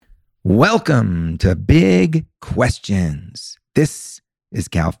Welcome to Big Questions. This is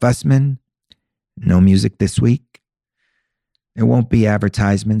Cal Fussman. No music this week. There won't be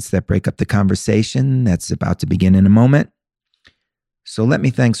advertisements that break up the conversation that's about to begin in a moment. So let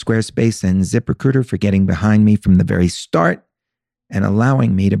me thank Squarespace and ZipRecruiter for getting behind me from the very start and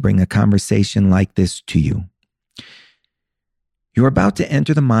allowing me to bring a conversation like this to you. You're about to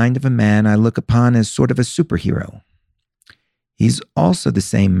enter the mind of a man I look upon as sort of a superhero. He's also the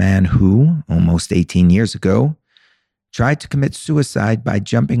same man who, almost 18 years ago, tried to commit suicide by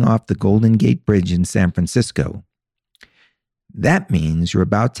jumping off the Golden Gate Bridge in San Francisco. That means you're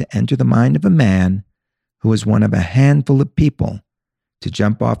about to enter the mind of a man who is one of a handful of people to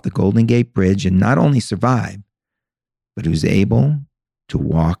jump off the Golden Gate Bridge and not only survive, but who's able to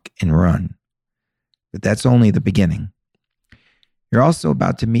walk and run. But that's only the beginning. You're also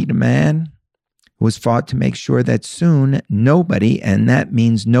about to meet a man who has fought to make sure that soon nobody, and that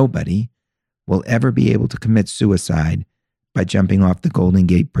means nobody, will ever be able to commit suicide by jumping off the Golden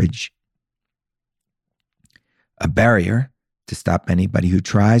Gate Bridge. A barrier to stop anybody who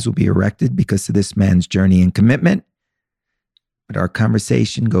tries will be erected because of this man's journey and commitment. But our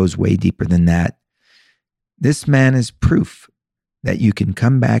conversation goes way deeper than that. This man is proof that you can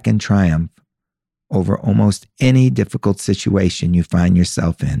come back and triumph over almost any difficult situation you find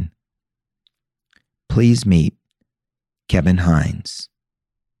yourself in. Please meet Kevin Hines.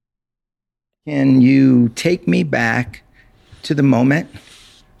 Can you take me back to the moment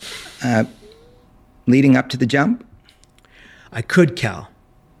leading up to the jump? I could, Cal.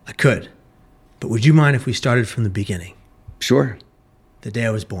 I could. But would you mind if we started from the beginning? Sure. The day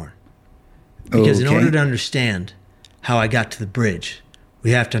I was born. Because Okay. in order to understand how I got to the bridge,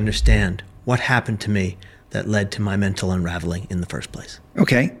 we have to understand what happened to me that led to my mental unraveling in the first place.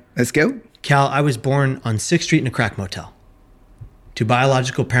 Okay, let's go. Cal, I was born on 6th Street in a crack motel to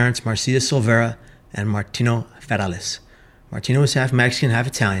biological parents Marcia Silvera and Martino Ferrales. Martino was half Mexican, half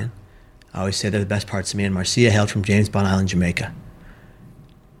Italian. I always say they're the best parts of me, and Marcia hailed from James Bond Island, Jamaica.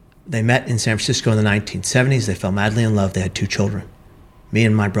 They met in San Francisco in the 1970s. They fell madly in love. They had 2 children, me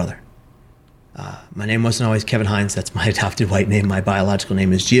and my brother. My name wasn't always Kevin Hines. That's my adopted white name. My biological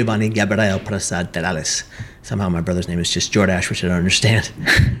name is Giovanni Gabriel Prasad Perales. Somehow my brother's name is just Jordash, which I don't understand.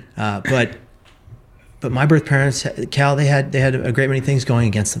 But my birth parents, Cal, they had a great many things going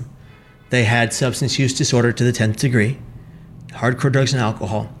against them. They had substance use disorder to the 10th degree, hardcore drugs and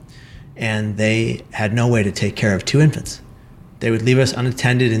alcohol, and they had no way to take care of 2 infants. They would leave us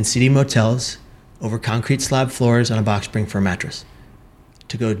unattended in seedy motels over concrete slab floors on a box spring for a mattress.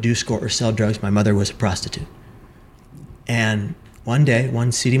 To go do, score, or sell drugs, my mother was a prostitute. And one day,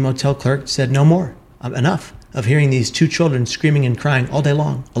 one seedy motel clerk said, no more, enough of hearing these 2 children screaming and crying all day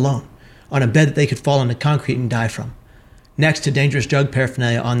long, alone, on a bed that they could fall into concrete and die from, next to dangerous drug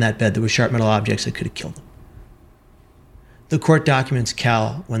paraphernalia on that bed that was sharp metal objects that could have killed them. The court documents,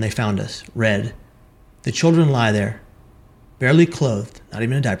 Cal, when they found us, read, the children lie there, barely clothed, not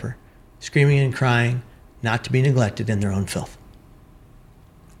even a diaper, screaming and crying, not to be neglected in their own filth.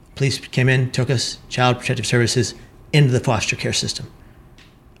 Police came in, took us, Child Protective Services, into the foster care system.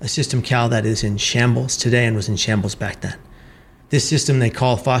 A system, Cal, that is in shambles today and was in shambles back then. This system they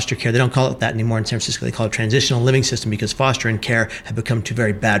call foster care. They don't call it that anymore in San Francisco. They call it transitional living system because foster and care have become 2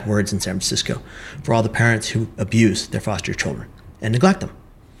 very bad words in San Francisco for all the parents who abuse their foster children and neglect them.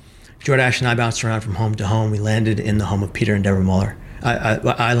 Jordash and I bounced around from home to home. We landed in the home of Peter and Deborah Muller.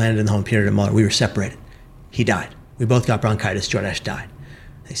 I landed in the home of Peter and Deborah Muller. We were separated. He died. We both got bronchitis. Jordash died.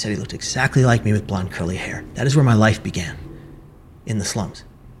 They said he looked exactly like me with blonde curly hair. That is where my life began, in the slums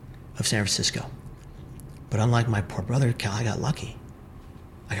of San Francisco. But unlike my poor brother, Cal, I got lucky.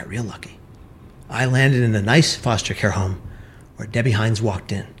 I got real lucky. I landed in a nice foster care home where Debbie Hines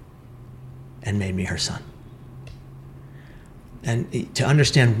walked in and made me her son. And to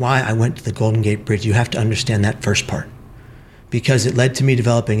understand why I went to the Golden Gate Bridge, you have to understand that first part. Because it led to me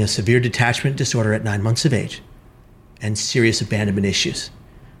developing a severe detachment disorder at 9 months of age and serious abandonment issues.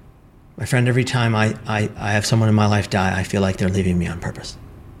 My friend, every time I have someone in my life die, I feel like they're leaving me on purpose.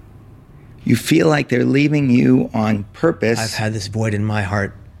 You feel like they're leaving you on purpose? I've had this void in my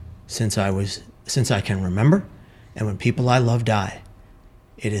heart since I can remember. And when people I love die,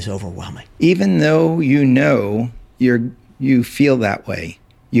 it is overwhelming. Even though you know you feel that way,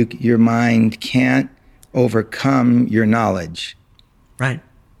 your mind can't overcome your knowledge. Right.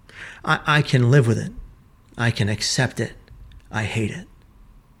 I can live with it. I can accept it. I hate it.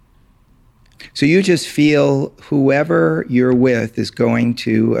 So you just feel whoever you're with is going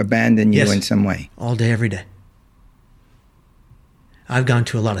to abandon you in some way. All day, every day. I've gone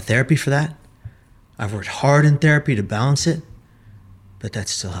to a lot of therapy for that. I've worked hard in therapy to balance it. but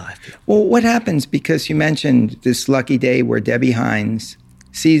that's still how I feel. Well, what happens, because you mentioned this lucky day where Debbie Hines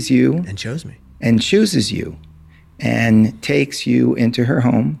sees you And chose me. and chooses you and takes you into her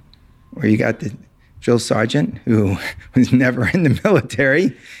home, where you got the drill sergeant who was never in the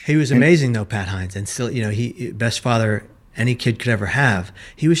military. He was amazing, though, Pat Hines, and still, he best father any kid could ever have.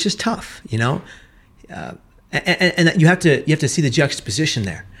 He was just tough, and you have to see the juxtaposition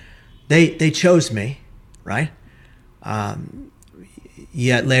there. They chose me, right?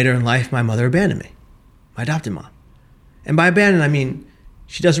 Yet later in life, my mother abandoned me, my adopted mom. And by abandoned, I mean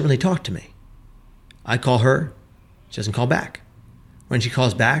she doesn't really talk to me. I call her, she doesn't call back. When she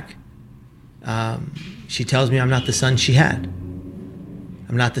calls back, she tells me I'm not the son she had.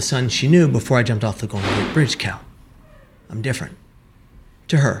 I'm not the son she knew before I jumped off the Golden Gate Bridge, Cal. I'm different.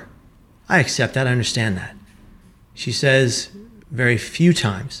 To her. I accept that, I understand that. She says very few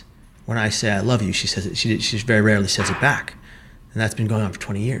times when I say I love you, she says it, she very rarely says it back. And that's been going on for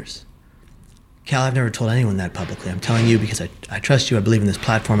 20 years. Cal, I've never told anyone that publicly. I'm telling you because I trust you, I believe in this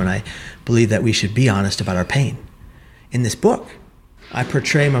platform, and I believe that we should be honest about our pain. In this book, I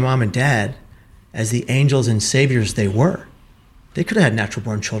portray my mom and dad as the angels and saviors they were. They could have had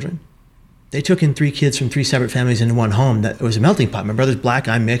natural-born children. They took in 3 kids from 3 separate families into one home. That it was a melting pot. My brother's black,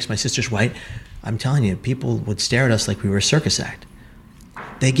 I'm mixed, my sister's white. I'm telling you, people would stare at us like we were a circus act.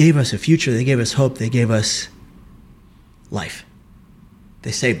 They gave us a future, they gave us hope, they gave us life.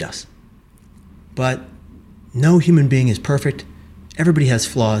 They saved us. But no human being is perfect. Everybody has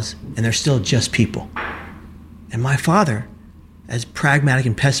flaws, and they're still just people. And my father, as pragmatic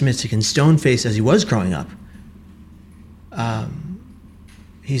and pessimistic and stone-faced as he was growing up,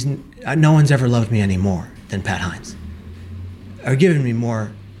 no one's ever loved me any more than Pat Hines, or given me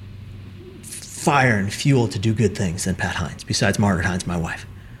more fire and fuel to do good things than Pat Hines, besides Margaret Hines, my wife.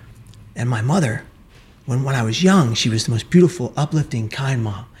 And my mother, when I was young, she was the most beautiful, uplifting, kind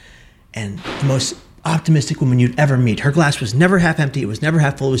mom, and the most optimistic woman you'd ever meet. Her glass was never half empty, it was never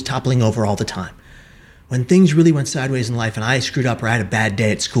half full, it was toppling over all the time. When things really went sideways in life and I screwed up or I had a bad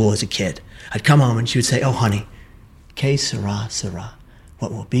day at school as a kid, I'd come home and she would say, "Oh, honey, que sera, sera.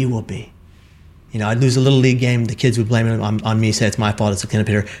 What will be, will be." I'd lose a little league game. The kids would blame it on me, say it's my fault, it's a cleanup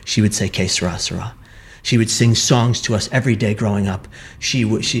hitter. She would say, que sera, sera. She would sing songs to us every day growing up. She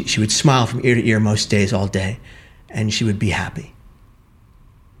would smile from ear to ear most days, all day, and she would be happy.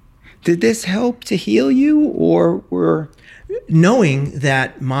 Did this help to heal you, or were... Knowing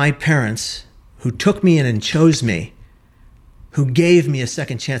that my parents, who took me in and chose me, who gave me a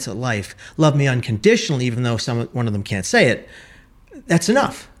second chance at life, loved me unconditionally, even though one of them can't say it, that's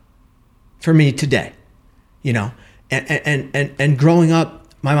enough for me today, And growing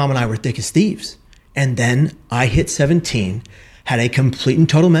up, my mom and I were thick as thieves. And then I hit 17, had a complete and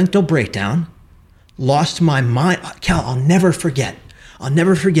total mental breakdown, lost my mind. Cal, I'll never forget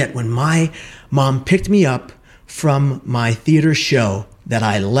when my mom picked me up from my theater show that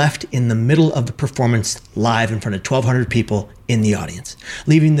I left in the middle of the performance live in front of 1,200 people in the audience,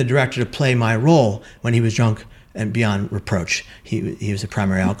 leaving the director to play my role when he was drunk and beyond reproach. He was a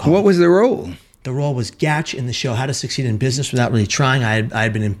primary alcoholic. What was the role? The role was Gatch in the show How to Succeed in Business Without Really Trying. I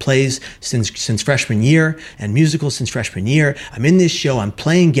had been in plays since freshman year and musicals since freshman year. I'm in this show. I'm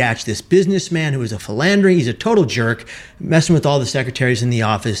playing Gatch, this businessman who is a philanderer. He's a total jerk, messing with all the secretaries in the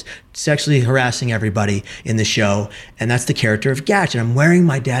office, sexually harassing everybody in the show. And that's the character of Gatch. And I'm wearing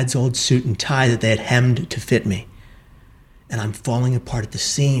my dad's old suit and tie that they had hemmed to fit me. And I'm falling apart at the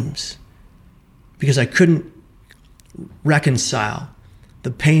seams because I couldn't reconcile the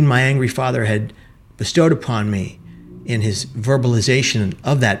pain my angry father had bestowed upon me in his verbalization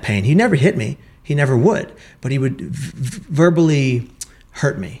of that pain. He never hit me. He never would. But he would verbally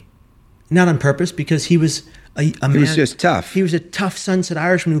hurt me. Not on purpose, because he was a man. He was just tough. He was a tough Sunset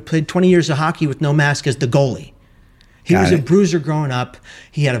Irishman who played 20 years of hockey with no mask as the goalie. He was a bruiser growing up.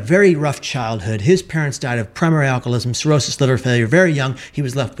 He had a very rough childhood. His parents died of primary alcoholism, cirrhosis, liver failure, very young. He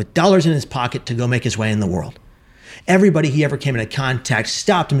was left with dollars in his pocket to go make his way in the world. Everybody he ever came into contact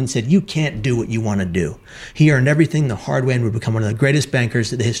stopped him and said, "You can't do what you want to do." He earned everything the hard way and would become one of the greatest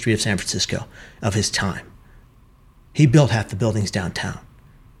bankers in the history of San Francisco of his time. He built half the buildings downtown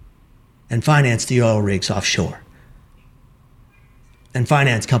and financed the oil rigs offshore and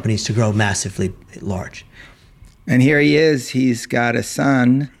financed companies to grow massively large. And here he is. He's got a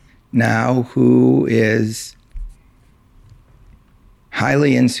son now who is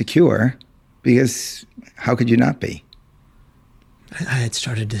highly insecure, because how could you not be? I had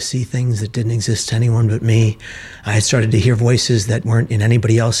started to see things that didn't exist to anyone but me. I had started to hear voices that weren't in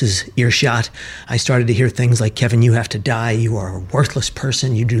anybody else's earshot. I started to hear things like, Kevin, you have to die. You are a worthless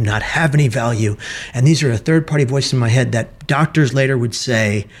person. You do not have any value. And these are a third-party voice in my head that doctors later would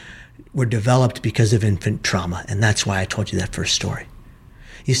say were developed because of infant trauma. And that's why I told you that first story.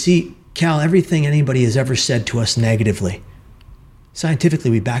 You see, Cal, everything anybody has ever said to us negatively,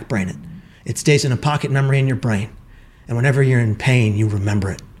 scientifically, we backbrain it. It stays in a pocket memory in your brain. And whenever you're in pain, you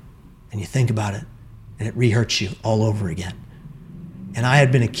remember it and you think about it and it re-hurts you all over again. And I had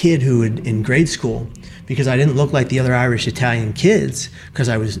been a kid who had, in grade school, because I didn't look like the other Irish Italian kids, because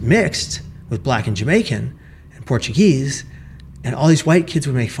I was mixed with Black and Jamaican and Portuguese, and all these white kids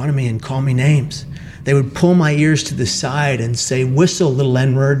would make fun of me and call me names. They would pull my ears to the side and say, whistle, little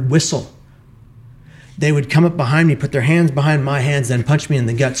N-word, whistle. They would come up behind me, put their hands behind my hands, then punch me in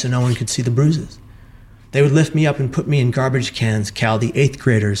the gut so no one could see the bruises. They would lift me up and put me in garbage cans, Cal, the 8th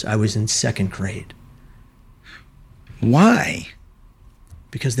graders. I was in 2nd grade. Why?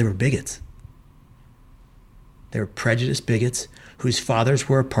 Because they were bigots. They were prejudiced bigots whose fathers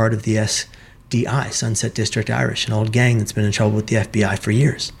were a part of the SDI, Sunset District Irish, an old gang that's been in trouble with the FBI for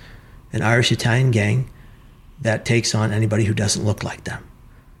years. An Irish-Italian gang that takes on anybody who doesn't look like them.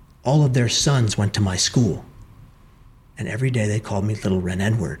 All of their sons went to my school. And every day they called me Little Red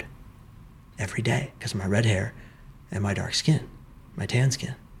N-word. Every day, because of my red hair and my dark skin, my tan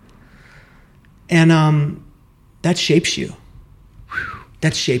skin. And that shapes you.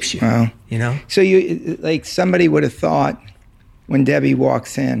 That shapes you, Wow. You know? So you, like, somebody would have thought when Debbie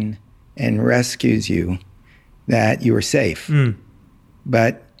walks in and rescues you that you were safe. Mm.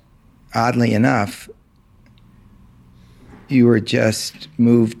 But oddly enough, you were just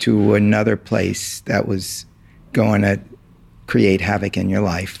moved to another place that was going to create havoc in your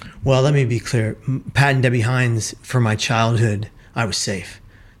life. Well, let me be clear. Pat and Debbie Hines, for my childhood, I was safe.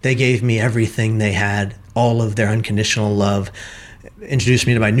 They gave me everything they had, all of their unconditional love, introduced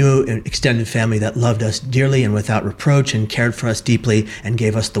me to my new extended family that loved us dearly and without reproach and cared for us deeply and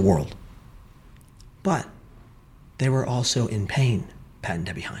gave us the world. But they were also in pain, Pat and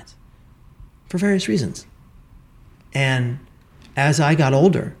Debbie Hines, for various reasons. And as I got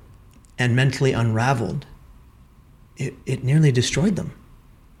older and mentally unraveled, it nearly destroyed them.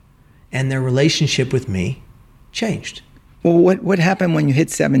 And their relationship with me changed. Well, what happened when you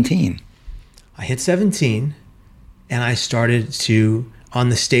hit 17? I hit 17 and I started to, on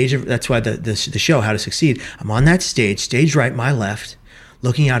the stage of, that's why the show, How to Succeed, I'm on that stage right, my left,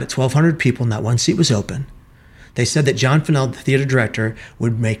 looking out at 1,200 people, not one seat was open. They said that John Fennell, the theater director,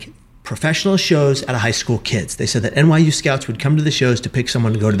 would make professional shows out of high school kids. They said that NYU scouts would come to the shows to pick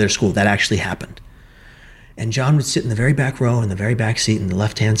someone to go to their school. That actually happened. And John would sit in the very back row, in the very back seat, in the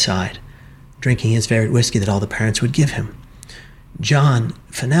left-hand side, drinking his favorite whiskey that all the parents would give him. John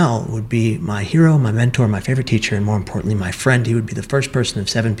Fennell would be my hero, my mentor, my favorite teacher, and more importantly, my friend. He would be the first person of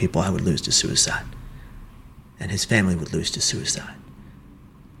 7 people I would lose to suicide. And his family would lose to suicide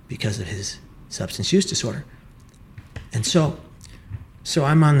because of his substance use disorder. And so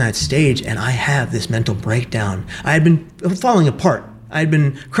I'm on that stage, and I have this mental breakdown. I had been falling apart. I had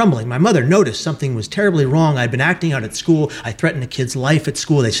been crumbling. My mother noticed something was terribly wrong. I'd been acting out at school. I threatened a kid's life at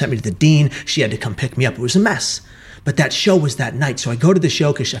school. They sent me to the dean. She had to come pick me up. It was a mess. But that show was that night. So I go to the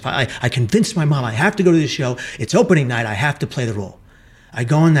show because I convinced my mom I have to go to the show. It's opening night. I have to play the role. I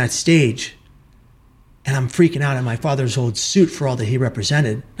go on that stage, and I'm freaking out in my father's old suit for all that he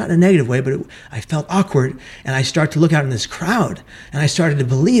represented. Not in a negative way, but I felt awkward. And I start to look out in this crowd, and I started to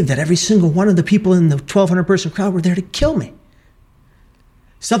believe that every single one of the people in the 1,200 person crowd were there to kill me.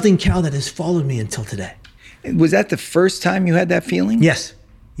 Something, Cal, that has followed me until today. Was that the first time you had that feeling? Yes.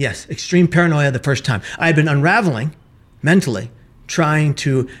 Extreme paranoia the first time. I had been unraveling mentally, trying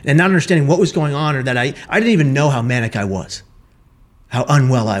to, and not understanding what was going on, or that I didn't even know how manic I was, how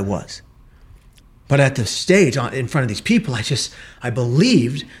unwell I was. But at the stage, in front of these people, I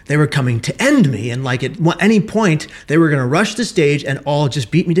believed they were coming to end me. And like at any point, they were going to rush the stage and all just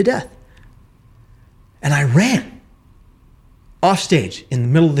beat me to death. And I ran off stage in the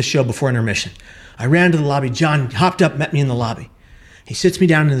middle of the show before intermission. I ran to the lobby. John hopped up, met me in the lobby. He sits me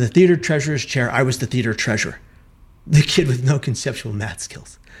down in the theater treasurer's chair. I was the theater treasurer, the kid with no conceptual math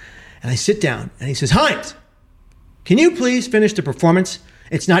skills. And I sit down and he says, Hines, can you please finish the performance?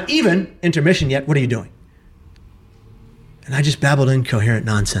 It's not even intermission yet. What are you doing? And I just babbled incoherent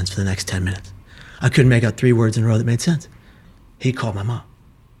nonsense for the next 10 minutes. I couldn't make out 3 words in a row that made sense. He called my mom.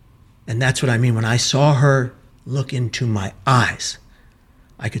 And that's what I mean. When I saw her look into my eyes,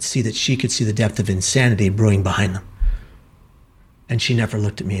 I could see that she could see the depth of insanity brewing behind them. And she never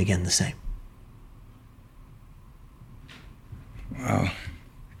looked at me again the same. Wow.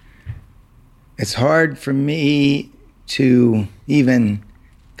 It's hard for me to even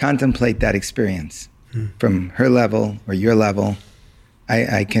contemplate that experience from her level or your level.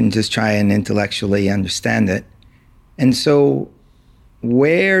 I can just try and intellectually understand it. And so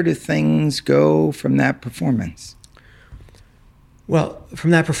where do things go from that performance? Well,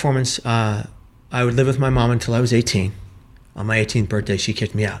 from that performance, I would live with my mom until I was 18. On my 18th birthday, she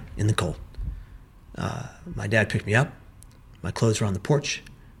kicked me out in the cold. My dad picked me up. My clothes were on the porch.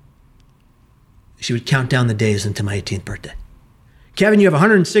 She would count down the days until my 18th birthday. Kevin, you have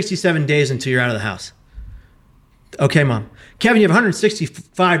 167 days until you're out of the house. Okay, Mom. Kevin, you have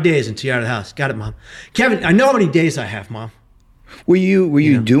 165 days until you're out of the house. Got it, Mom. Kevin, I know how many days I have, Mom. Were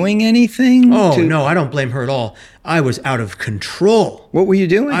you doing anything? Oh, no, I don't blame her at all. I was out of control. What were you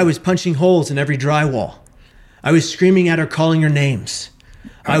doing? I was punching holes in every drywall. I was screaming at her, calling her names.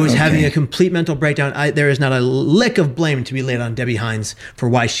 I was having a complete mental breakdown. There is not a lick of blame to be laid on Debbie Hines for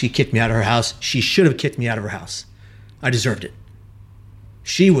why she kicked me out of her house. She should have kicked me out of her house. I deserved it.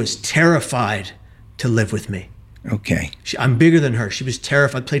 She was terrified to live with me. Okay. I'm bigger than her. She was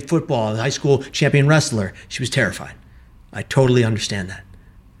terrified. I played football. I was a high school champion wrestler. She was terrified. I totally understand that.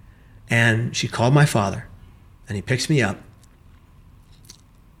 And she called my father, and he picks me up,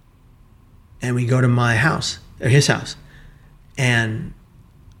 and we go to my house, or his house. And,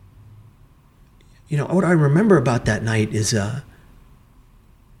 what I remember about that night is how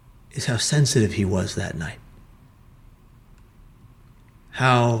sensitive he was that night.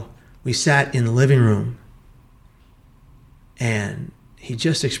 How we sat in the living room, and he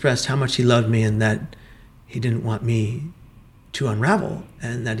just expressed how much he loved me and that he didn't want me to unravel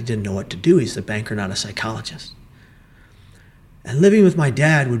and that he didn't know what to do. He's a banker, not a psychologist. And living with my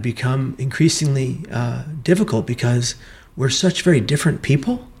dad would become increasingly difficult because we're such very different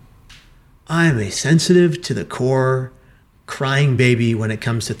people. I'm a sensitive to the core, crying baby when it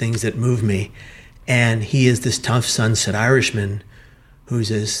comes to things that move me. And he is this tough sunset Irishman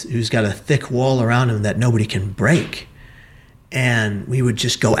who's got a thick wall around him that nobody can break. And we would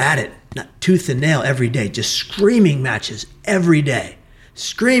just go at it, not tooth and nail every day, just screaming matches every day,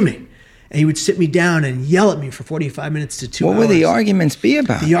 screaming. And he would sit me down and yell at me for 45 minutes to 2 hours. What would the arguments be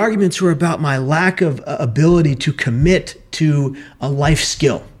about? The arguments were about my lack of ability to commit to a life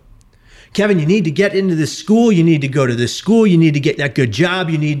skill. Kevin, you need to get into this school. You need to go to this school. You need to get that good job.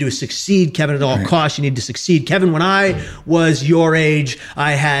 You need to succeed, Kevin, at all costs. You need to succeed. Kevin, when I was your age,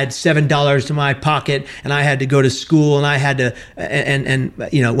 I had $7 to my pocket and I had to go to school and I had to,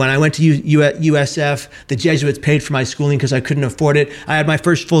 when I went to USF, the Jesuits paid for my schooling because I couldn't afford it. I had my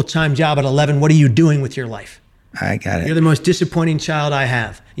first full-time job at 11. What are you doing with your life? I got it. You're the most disappointing child I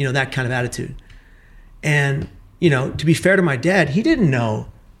have. That kind of attitude. And, to be fair to my dad, he didn't know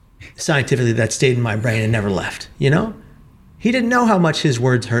scientifically that stayed in my brain and never left. He didn't know how much his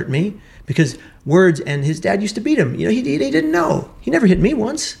words hurt me because words, and his dad used to beat him. He didn't know. He never hit me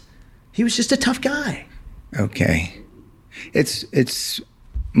once. He was just a tough guy. Okay. It's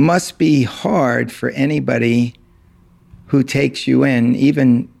must be hard for anybody who takes you in,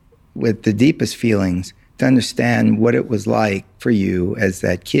 even with the deepest feelings, to understand what it was like for you as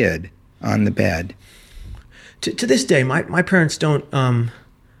that kid on the bed. To this day, my parents don't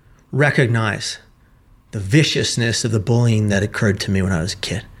recognize the viciousness of the bullying that occurred to me when I was a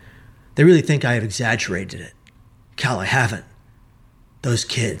kid. They really think I have exaggerated it. Cal, I haven't. Those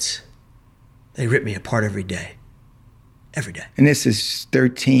kids, they rip me apart every day. Every day. And this is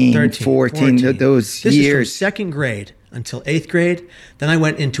 13 14, those this years. Is from second grade until 8th grade. Then I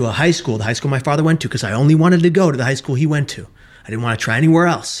went into a high school, the high school my father went to, because I only wanted to go to the high school he went to. I didn't want to try anywhere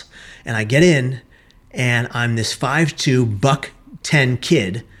else. And I get in, and I'm this 5'2", $110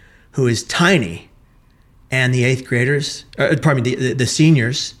 kid who is tiny, and the 8th graders, the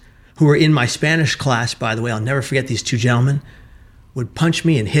seniors, who were in my Spanish class, by the way, I'll never forget these two gentlemen, would punch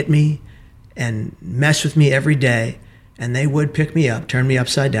me and hit me and mess with me every day, and they would pick me up, turn me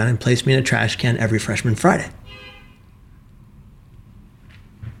upside down, and place me in a trash can every freshman Friday.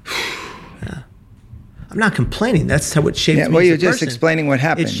 I'm not complaining. That's how it shaped me as a person. Well, you're just explaining what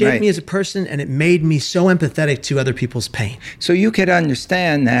happened, It shaped me as a person, and it made me so empathetic to other people's pain. So you could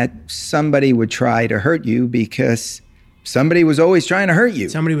understand that somebody would try to hurt you because somebody was always trying to hurt you.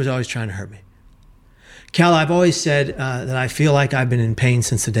 Somebody was always trying to hurt me. Cal, I've always said that I feel like I've been in pain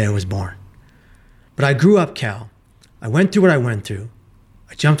since the day I was born. But I grew up, Cal. I went through what I went through.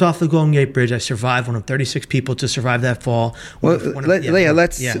 I jumped off the Golden Gate Bridge. I survived, one of 36 people to survive that fall. Leah,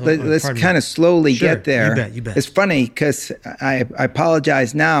 let's kind of slowly get there. You bet. It's funny because I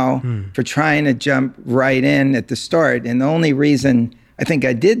apologize now for trying to jump right in at the start. And the only reason I think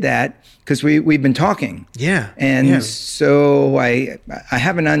I did that because we've been talking. Yeah. And yeah. so I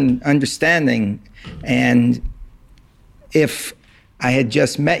have an understanding. And if I had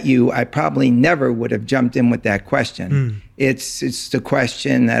just met you, I probably never would have jumped in with that question. It's the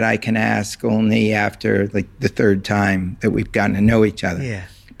question that I can ask only after like the third time that we've gotten to know each other. Yeah.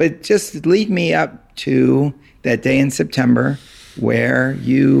 But just lead me up to that day in September where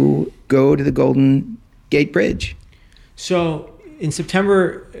you go to the Golden Gate Bridge. So in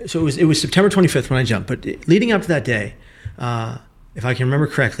September, it was September 25th when I jumped. But leading up to that day, if I can remember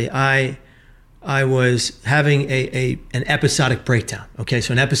correctly, I was having an episodic breakdown. Okay,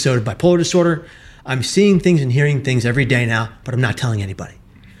 so an episode of bipolar disorder. I'm seeing things and hearing things every day now, but I'm not telling anybody.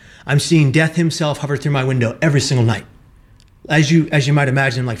 I'm seeing death himself hover through my window every single night, as you might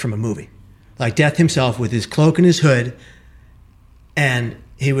imagine, like from a movie, like death himself with his cloak and his hood, and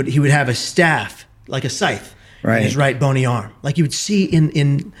he would have a staff like a scythe. Right. In his right bony arm, like you would see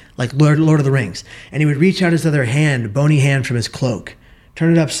in like Lord of the Rings, and he would reach out his other hand, bony hand from his cloak,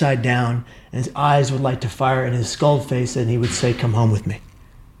 turn it upside down, and his eyes would light to fire in his skulled face, and he would say, "Come home with me."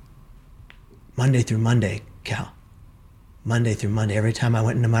 Monday through Monday, Cal. Monday through Monday, every time I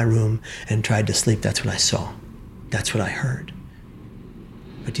went into my room and tried to sleep, that's what I saw. That's what I heard.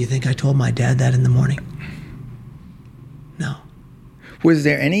 But do you think I told my dad that in the morning? No. Was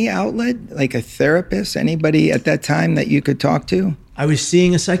there any outlet, like a therapist, anybody at that time that you could talk to? I was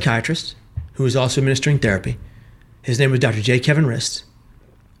seeing a psychiatrist who was also administering therapy. His name was Dr. J. Kevin Rist.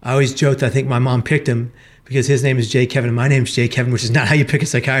 I always joked I think my mom picked him because his name is J. Kevin and my name's J. Kevin, which is not how you pick a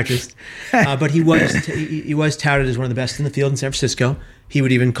psychiatrist. But he was touted as one of the best in the field in San Francisco. He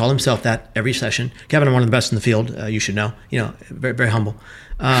would even call himself that every session. Kevin, I'm one of the best in the field. You should know. Very, very humble.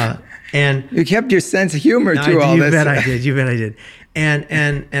 And you kept your sense of humor through all this. You bet I did. You bet I did.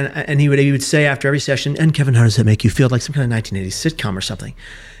 And he would say after every session, "And Kevin, how does that make you feel?" Like some kind of 1980s sitcom or something.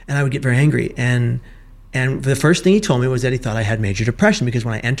 And I would get very angry. And the first thing he told me was that he thought I had major depression because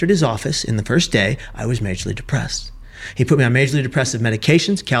when I entered his office in the first day, I was majorly depressed. He put me on majorly depressive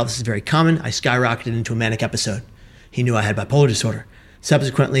medications. Cal, this is very common. I skyrocketed into a manic episode. He knew I had bipolar disorder.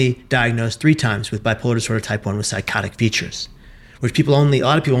 Subsequently diagnosed 3 times with bipolar disorder type 1 with psychotic features, which a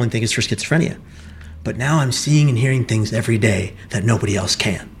lot of people only think is for schizophrenia. But now I'm seeing and hearing things every day that nobody else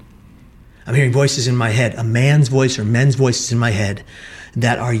can. I'm hearing voices in my head, a man's voice or men's voices in my head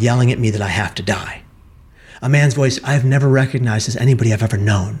that are yelling at me that I have to die. A man's voice I've never recognized as anybody I've ever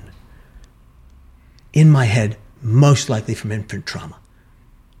known. In my head, most likely from infant trauma.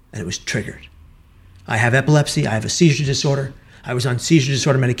 And it was triggered. I have epilepsy, I have a seizure disorder. I was on seizure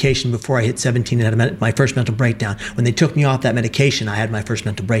disorder medication before I hit 17 and had my first mental breakdown. When they took me off that medication, I had my first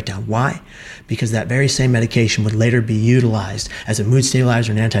mental breakdown. Why? Because that very same medication would later be utilized as a mood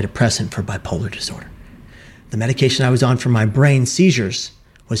stabilizer and antidepressant for bipolar disorder. The medication I was on for my brain seizures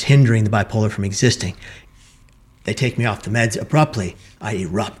was hindering the bipolar from existing. They take me off the meds abruptly, I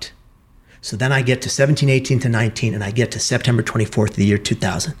erupt. So then I get to 17, 18 to 19, and I get to September 24th of the year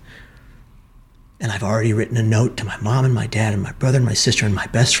 2000. And I've already written a note to my mom and my dad and my brother and my sister and my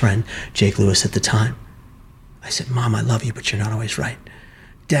best friend, Jake Lewis, at the time. I said, "Mom, I love you, but you're not always right.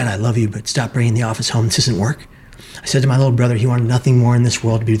 Dad, I love you, but stop bringing the office home. This isn't work." I said to my little brother, he wanted nothing more in this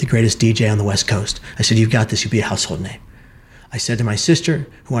world to be the greatest DJ on the West Coast. I said, "You've got this, you'll be a household name." I said to my sister,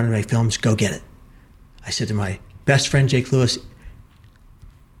 who wanted to make films, "Go get it." I said to my best friend, Jake Lewis,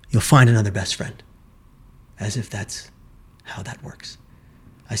 "You'll find another best friend." As if that's how that works.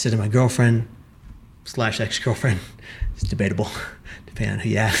 I said to my girlfriend, / ex-girlfriend, it's debatable, depending on who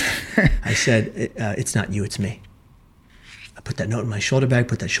you ask. I said, "It's not you, it's me." I put that note in my shoulder bag,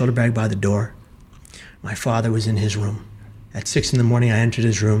 put that shoulder bag by the door. My father was in his room. At 6 a.m, I entered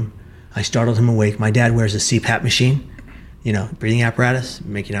his room. I startled him awake. My dad wears a CPAP machine, breathing apparatus,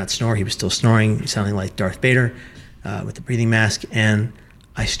 making out snore. He was still snoring, sounding like Darth Vader with the breathing mask. And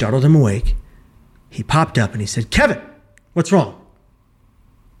I startled him awake. He popped up and he said, "Kevin, what's wrong?"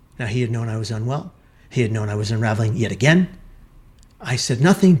 Now, he had known I was unwell. He had known I was unraveling yet again. I said,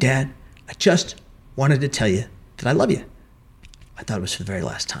 "Nothing, Dad. I just wanted to tell you that I love you." I thought it was for the very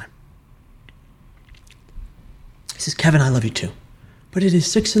last time. He says, "Kevin, I love you too. But it is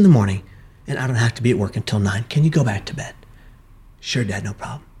 6 a.m, and I don't have to be at work until 9. Can you go back to bed?" "Sure, Dad, no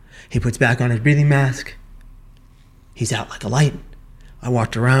problem." He puts back on his breathing mask. He's out like a light. I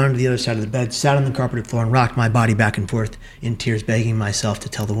walked around to the other side of the bed, sat on the carpeted floor, and rocked my body back and forth in tears, begging myself to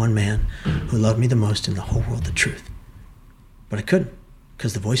tell the one man who loved me the most in the whole world the truth. But I couldn't,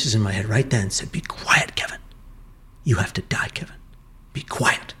 because the voices in my head right then said, "Be quiet, Kevin. You have to die, Kevin. Be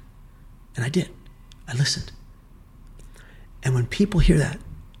quiet." And I did. I listened. And when people hear that,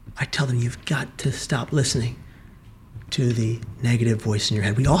 I tell them, "You've got to stop listening." to the negative voice in your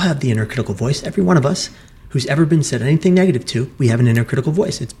head. We all have the inner critical voice. Every one of us who's ever been said anything negative to, we have an inner critical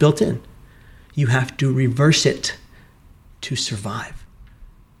voice. It's built in. You have to reverse it to survive.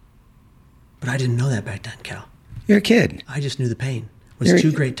 But I didn't know that back then, Cal. You're a kid. I just knew the pain was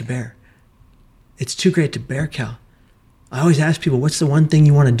too great to bear. It's too great to bear, Cal. I always ask people, what's the one thing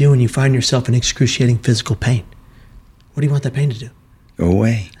you want to do when you find yourself in excruciating physical pain? What do you want that pain to do? Go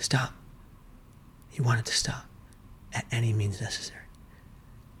away. Stop. You want it to stop at any means necessary.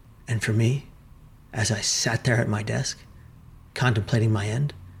 And for me, as I sat there at my desk, contemplating my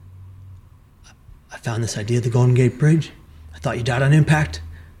end, I found this idea of the Golden Gate Bridge. I thought you died on impact.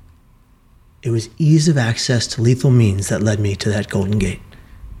 It was ease of access to lethal means that led me to that Golden Gate.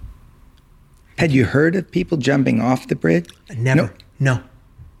 Had you heard of people jumping off the bridge? Never. No.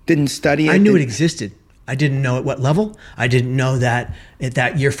 Didn't study it? I knew it existed. I didn't know at what level. I didn't know that at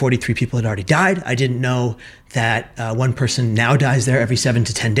that year 43 people had already died. I didn't know that one person now dies there every 7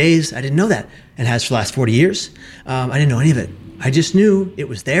 to 10 days. I didn't know that, and has for the last 40 years. I didn't know any of it. I just knew it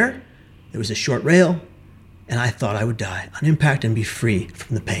was there. There was a short rail, and I thought I would die on impact and be free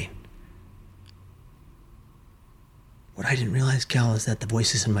from the pain. What I didn't realize, Cal, is that the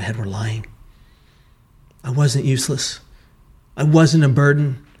voices in my head were lying. I wasn't useless. I wasn't a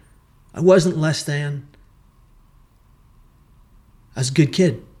burden. I wasn't less than. I was a good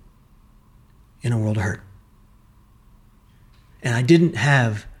kid in a world of hurt. And I didn't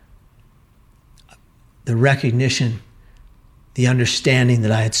have the recognition, the understanding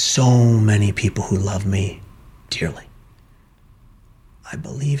that I had so many people who loved me dearly. I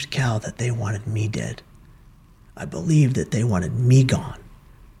believed, Cal, that they wanted me dead. I believed that they wanted me gone.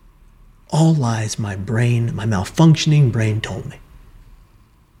 All lies my brain, my malfunctioning brain told me.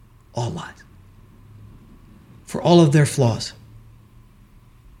 All lies. For all of their flaws,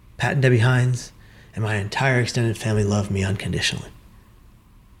 Pat and Debbie Hines and my entire extended family love me unconditionally.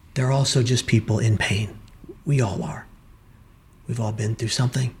 They're also just people in pain. We all are. We've all been through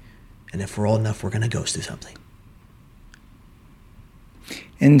something, and if we're old enough, we're going to go through something.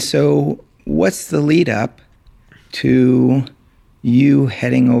 And so what's the lead up to you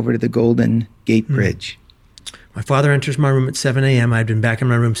heading over to the Golden Gate Bridge? My father enters my room at 7 a.m. I'd been back in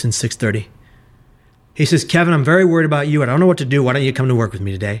my room since 6:30. He says, Kevin, I'm very worried about you. I don't know what to do. Why don't you come to work with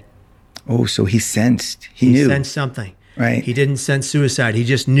me today? Oh, so he sensed. He knew. He sensed something. Right. He didn't sense suicide. He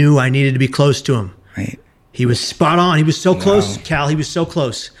just knew I needed to be close to him. Right. He was spot on. He was so close, Cal. He was so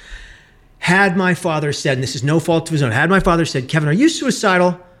close. Had my father said, and this is no fault of his own, had my father said, Kevin, are you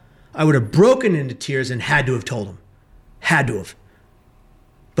suicidal? I would have broken into tears and had to have told him. Had to have.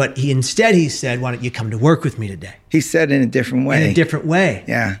 But instead he said, why don't you come to work with me today? He said in a different way. In a different way.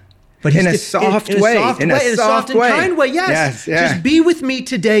 Yeah. But in a soft way. In a soft and kind way, yes. Yeah. Just be with me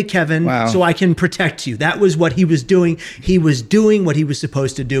today, Kevin, so I can protect you. That was what he was doing. He was doing what he was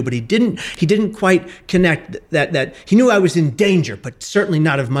supposed to do, but he didn't quite connect that he knew I was in danger, but certainly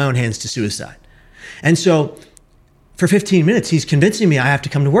not of my own hands to suicide. And so for 15 minutes, he's convincing me I have to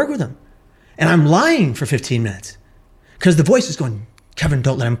come to work with him. And I'm lying for 15 minutes because the voice is going, Kevin,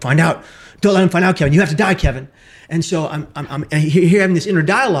 don't let him find out. Don't let him find out, Kevin. You have to die, Kevin. And so I'm here having this inner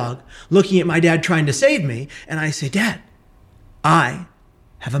dialogue, looking at my dad trying to save me. And I say, Dad, I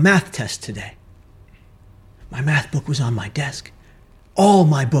have a math test today. My math book was on my desk. All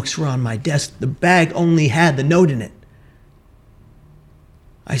my books were on my desk. The bag only had the note in it.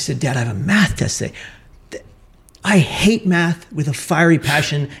 I said, Dad, I have a math test today. I hate math with a fiery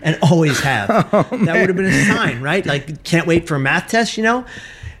passion and always have. That would have been a sign, right? Like, can't wait for a math test, you know?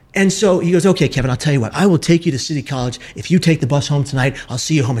 And so he goes, okay, Kevin, I'll tell you what. I will take you to City College. If you take the bus home tonight, I'll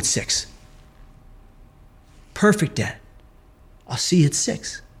see you home at 6. Perfect, Dad. I'll see you at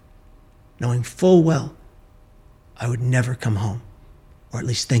 6. Knowing full well I would never come home, or at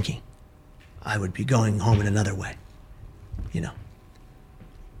least thinking I would be going home in another way, you know?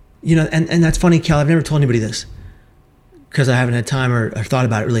 And that's funny, Cal, I've never told anybody this because I haven't had time or thought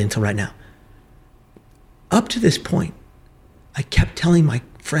about it really until right now. Up to this point, I kept telling my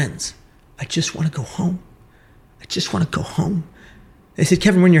friends, I just want to go home. I just want to go home. They said,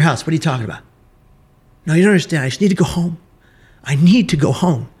 Kevin, we're in your house. What are you talking about? No, you don't understand. I just need to go home. I need to go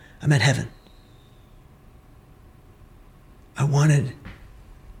home. I'm at heaven. I wanted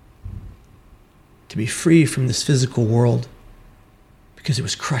to be free from this physical world because it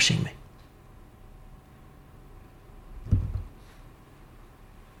was crushing me.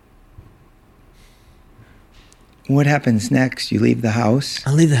 What happens next? You leave the house?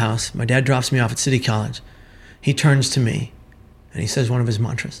 I leave the house. My dad drops me off at City College. He turns to me and he says one of his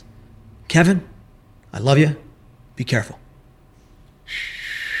mantras. Kevin, I love you. Be careful.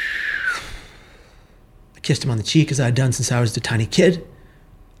 I kissed him on the cheek as I had done since I was a tiny kid.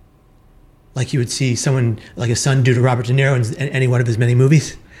 Like you would see someone, like a son do to Robert De Niro in any one of his many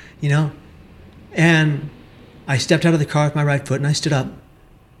movies, you know? And I stepped out of the car with my right foot and I stood up.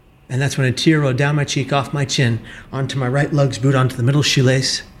 And that's when a tear rolled down my cheek, off my chin, onto my right lug's boot, onto the middle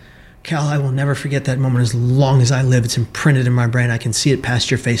shoelace. Cal, I will never forget that moment as long as I live. It's imprinted in my brain. I can see it past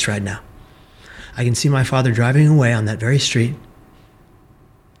your face right now. I can see my father driving away on that very street.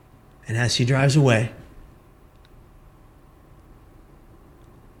 And as he drives away,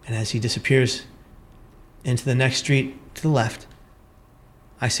 and as he disappears into the next street to the left,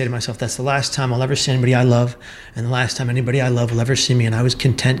 I say to myself, that's the last time I'll ever see anybody I love, and the last time anybody I love will ever see me, and I was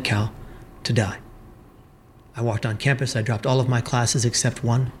content, Cal, to die. I walked on campus. I dropped all of my classes except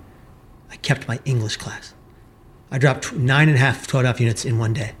one. I kept my English class. I dropped 9.5 of 12 units in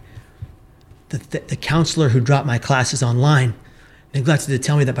one day. The counselor who dropped my classes online neglected to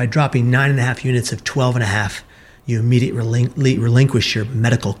tell me that by dropping 9.5 units of 12.5, you immediately relinquish your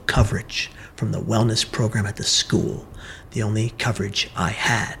medical coverage from the wellness program at the school, the only coverage I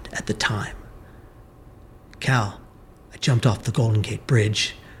had at the time. Cal, I jumped off the Golden Gate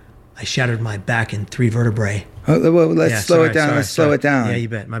Bridge. I shattered my back in 3 vertebrae. Oh, well, let's slow it down. Let's slow it down. Yeah, you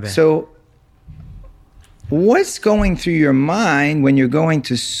bet. My bad. So, what's going through your mind when you're going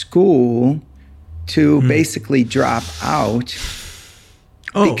to school to basically drop out?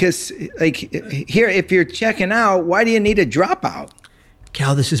 Oh. Because, like, here, if you're checking out, why do you need a dropout?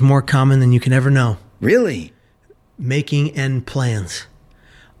 Cal, this is more common than you can ever know. Really? Making end plans.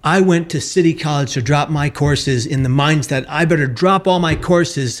 I went to City College to drop my courses in the mindset I better drop all my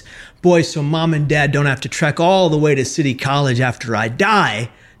courses, boy, so mom and dad don't have to trek all the way to City College after I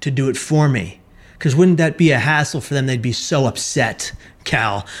die to do it for me. Because wouldn't that be a hassle for them? They'd be so upset,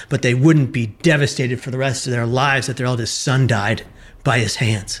 Cal, but they wouldn't be devastated for the rest of their lives that their eldest son died by his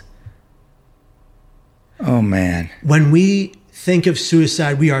hands. Oh, man. When we think of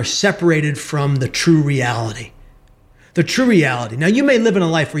suicide, we are separated from the true reality. The true reality. Now, you may live in a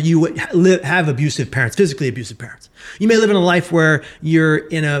life where you have abusive parents, physically abusive parents. You may live in a life where you're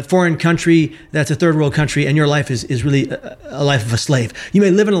in a foreign country that's a third world country and your life is really a life of a slave. You may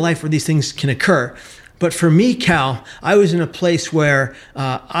live in a life where these things can occur. But for me, Cal, I was in a place where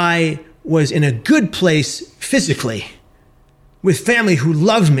I was in a good place physically with family who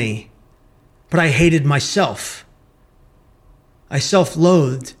loved me, but I hated myself. I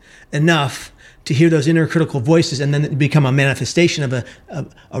self-loathed enough to hear those inner critical voices and then become a manifestation of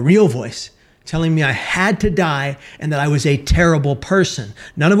a real voice telling me I had to die and that I was a terrible person.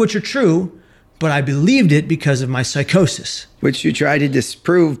 None of which are true, but I believed it because of my psychosis. Which you try to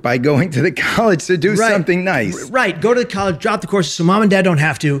disprove by going to the college to do something nice. Right. Go to the college, drop the courses so mom and dad don't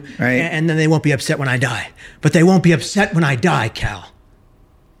have to, right. And then they won't be upset when I die. But they won't be upset when I die, Cal.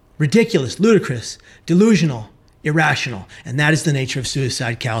 Ridiculous, ludicrous, delusional, irrational. And that is the nature of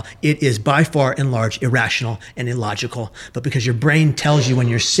suicide, Cal. It is by far and large irrational and illogical. But because your brain tells you when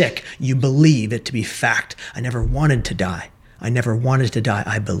you're sick, you believe it to be fact. I never wanted to die. I never wanted to die.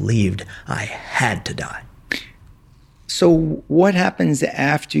 I believed I had to die. So what happens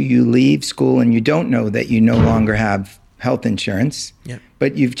after you leave school and you don't know that you no longer have health insurance,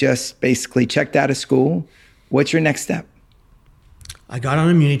 but you've just basically checked out of school? What's your next step? I got on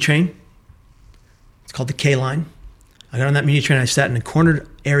a Muni train. It's called the K line. I got on that Muni train. I sat in a cornered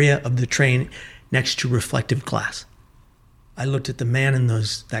area of the train next to reflective glass. I looked at the man in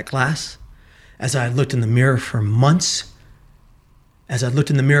that glass as I had looked in the mirror for months. As I looked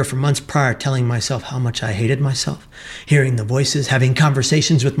in the mirror for months prior, telling myself how much I hated myself, hearing the voices, having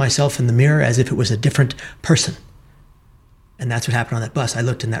conversations with myself in the mirror as if it was a different person. And that's what happened on that bus. I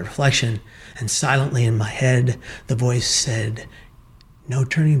looked in that reflection and silently in my head, the voice said, "No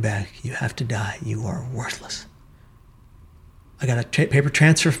turning back. You have to die. You are worthless." I got a paper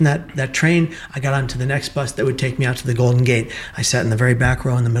transfer from that train. I got onto the next bus that would take me out to the Golden Gate. I sat in the very back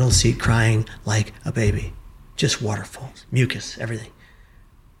row in the middle seat crying like a baby. Just waterfalls, mucus, everything.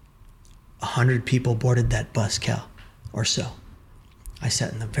 100 people boarded that bus, Cal, or so. I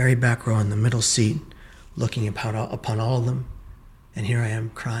sat in the very back row in the middle seat, looking upon all of them, and here I am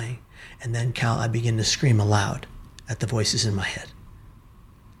crying. And then, Cal, I begin to scream aloud at the voices in my head.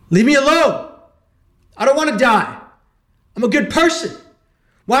 "Leave me alone! I don't want to die. I'm a good person.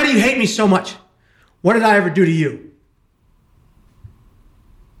 Why do you hate me so much? What did I ever do to you?"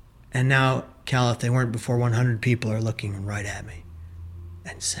 And now, Cal, if they weren't before 100 people are looking right at me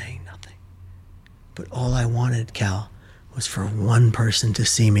and saying nothing. But all I wanted, Cal, was for one person to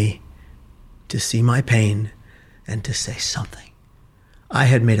see me, to see my pain, and to say something. I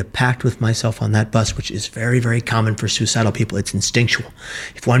had made a pact with myself on that bus, which is very, very common for suicidal people. It's instinctual.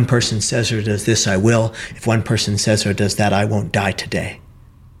 If one person says or does this, I will. If one person says or does that, I won't die today.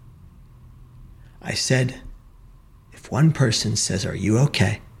 I said, if one person says, are you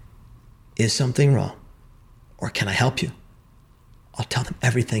okay? Is something wrong? Or can I help you? I'll tell them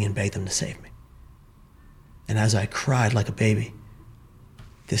everything and beg them to save me. And as I cried like a baby,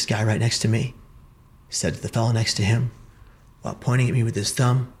 this guy right next to me said to the fellow next to him, while pointing at me with his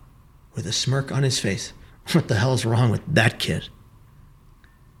thumb, with a smirk on his face, what the hell's wrong with that kid?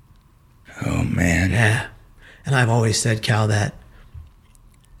 Oh, man. Yeah. And I've always said, Cal, that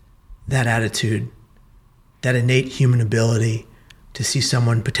attitude, that innate human ability to see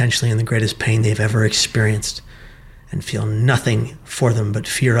someone potentially in the greatest pain they've ever experienced and feel nothing for them but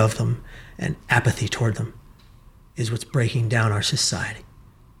fear of them and apathy toward them is what's breaking down our society.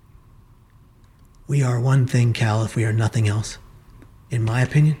 We are one thing, Cal, if we are nothing else. In my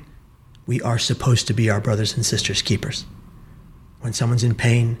opinion, we are supposed to be our brothers and sisters' keepers. When someone's in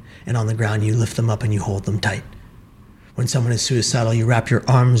pain and on the ground, you lift them up and you hold them tight. When someone is suicidal, you wrap your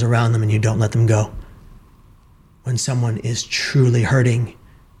arms around them and you don't let them go. When someone is truly hurting,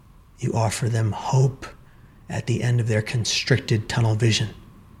 you offer them hope at the end of their constricted tunnel vision.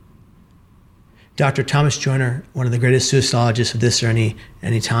 Dr. Thomas Joyner, one of the greatest suicidologists of this or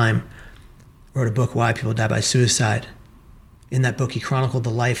any time, wrote a book, Why People Die by Suicide. In that book, he chronicled the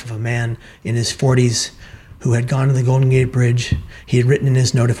life of a man in his 40s who had gone to the Golden Gate Bridge. He had written in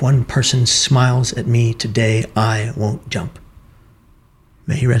his note, if one person smiles at me today, I won't jump.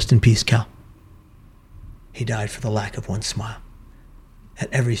 May he rest in peace, Cal. He died for the lack of one smile.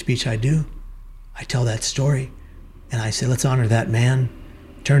 At every speech I do, I tell that story, and I say, let's honor that man.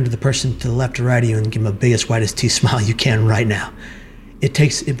 Turn to the person to the left or right of you and give him the biggest, whitest teeth smile you can right now.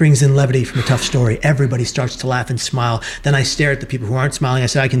 It brings in levity from a tough story. Everybody starts to laugh and smile. Then I stare at the people who aren't smiling. I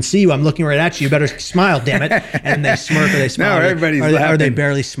say, I can see you. I'm looking right at you. You better smile, damn it. And they smirk or they smile. No, everybody's laughing. Or they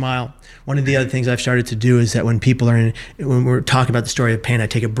barely smile. One of the other things I've started to do is that when we're talking about the story of pain, I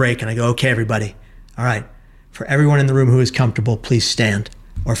take a break and I go, okay, everybody. All right. For everyone in the room who is comfortable, please stand.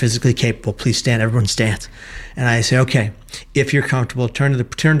 Or physically capable, please stand. Everyone stands. And I say, okay, if you're comfortable, turn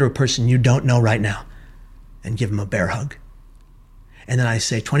to a person you don't know right now and give them a bear hug. And then I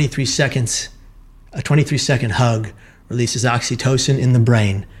say 23 seconds, a 23-second hug releases oxytocin in the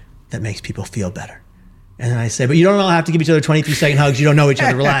brain that makes people feel better. And then I say, but you don't all have to give each other 23-second hugs. You don't know each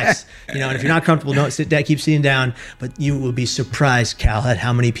other. Relax. And if you're not comfortable, don't sit down, keep sitting down. But you will be surprised, Cal, at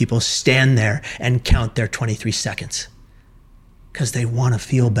how many people stand there and count their 23 seconds. Because they want to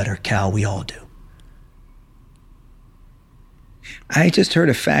feel better, Cal. We all do. I just heard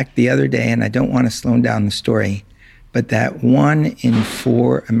a fact the other day, and I don't want to slow down the story, but that 1 in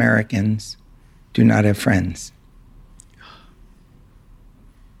 4 Americans do not have friends.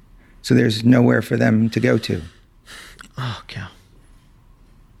 So there's nowhere for them to go to. Oh, Cal.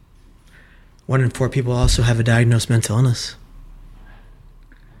 1 in 4 people also have a diagnosed mental illness.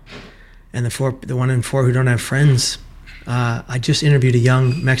 And the 1 in 4 who don't have friends, I just interviewed a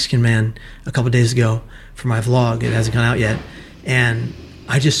young Mexican man a couple of days ago for my vlog. It hasn't gone out yet. And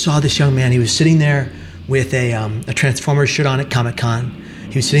I just saw this young man. He was sitting there with a Transformers shirt on at Comic-Con.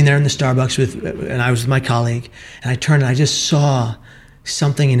 He was sitting there in the Starbucks and I was with my colleague. And I turned and I just saw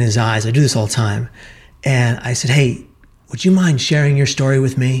something in his eyes. I do this all the time. And I said, hey, would you mind sharing your story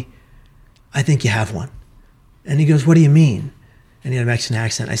with me? I think you have one. And he goes, what do you mean? And he had a Mexican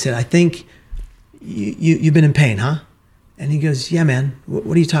accent. I said, I think you've been in pain, huh? And he goes, yeah, man,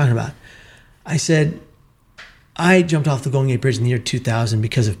 what are you talking about? I said, I jumped off the Golden Gate Bridge in the year 2000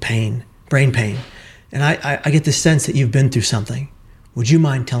 because of pain, brain pain. And I get the sense that you've been through something. Would you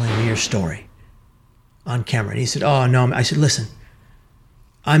mind telling me your story on camera? And he said, oh, no. I said, listen,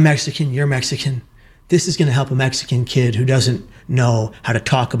 I'm Mexican, you're Mexican. This is going to help a Mexican kid who doesn't know how to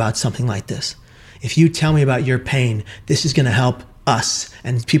talk about something like this. If you tell me about your pain, this is going to help us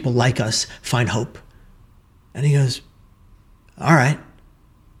and people like us find hope. And he goes, all right,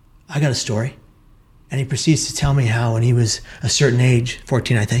 I got a story. And he proceeds to tell me how when he was a certain age,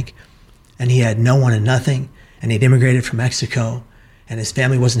 14, I think, and he had no one and nothing, and he'd immigrated from Mexico, and his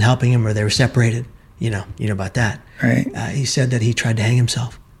family wasn't helping him or they were separated. You know about that. Right. He said that he tried to hang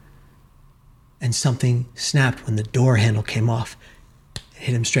himself. And something snapped when the door handle came off. It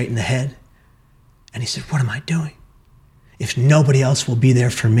hit him straight in the head. And he said, what am I doing? If nobody else will be there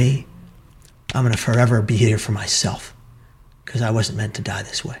for me, I'm going to forever be here for myself because I wasn't meant to die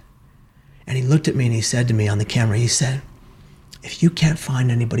this way. And he looked at me and he said to me on the camera, he said, if you can't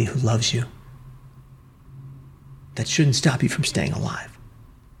find anybody who loves you, that shouldn't stop you from staying alive.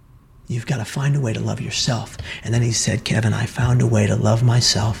 You've got to find a way to love yourself. And then he said, Kevin, I found a way to love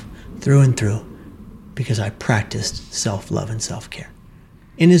myself through and through because I practiced self-love and self-care.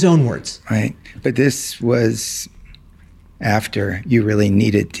 In his own words. Right. But this was after you really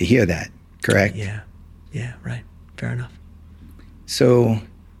needed to hear that, correct? Yeah, right. Fair enough. So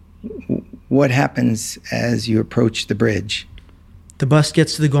what happens as you approach the bridge? The bus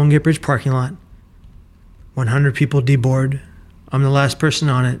gets to the Golden Gate Bridge parking lot. 100 people deboard. I'm the last person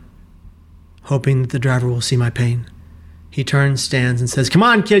on it, hoping that the driver will see my pain. He turns, stands, and says, come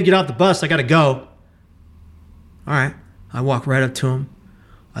on, kid, get off the bus. I got to go. All right. I walk right up to him.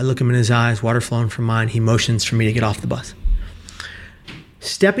 I look him in his eyes, water flowing from mine. He motions for me to get off the bus.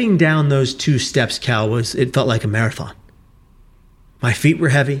 Stepping down those 2 steps, Cal, it felt like a marathon. My feet were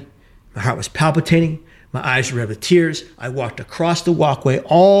heavy. My heart was palpitating. My eyes were red with tears. I walked across the walkway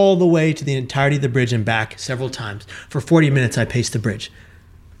all the way to the entirety of the bridge and back several times. For 40 minutes, I paced the bridge.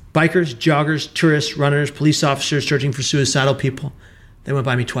 Bikers, joggers, tourists, runners, police officers searching for suicidal people. They went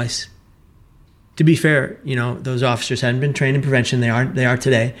by me twice. To be fair, those officers hadn't been trained in prevention. They are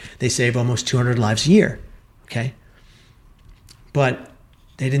today. They save almost 200 lives a year. Okay? But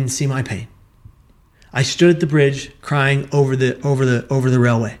they didn't see my pain. I stood at the bridge crying over the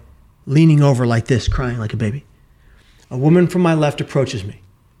railway, leaning over like this, crying like a baby. A woman from my left approaches me.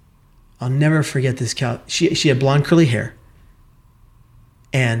 I'll never forget this cow. She had blonde curly hair.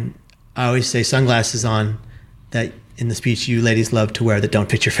 And I always say sunglasses on that in the speech you ladies love to wear that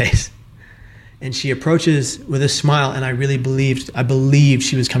don't fit your face. And she approaches with a smile, and I believed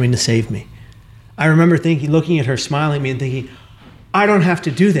she was coming to save me. I remember looking at her, smiling at me and thinking, I don't have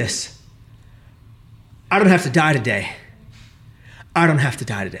to do this. I don't have to die today. I don't have to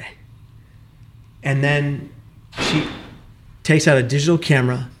die today. And then she takes out a digital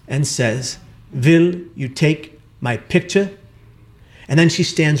camera and says, will you take my picture? And then she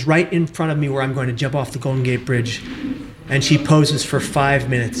stands right in front of me where I'm going to jump off the Golden Gate Bridge, and she poses for 5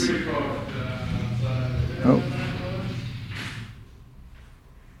 minutes. Oh.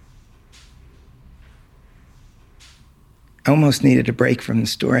 I almost needed a break from the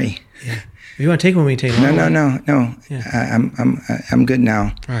story. Yeah. If you want to take one, we can take one. No. Yeah. I'm good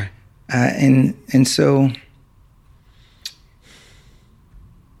now. All right. And so,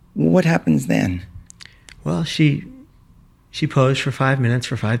 what happens then? Well, she posed for 5 minutes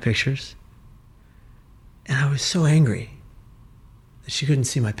for 5 pictures, and I was so angry that she couldn't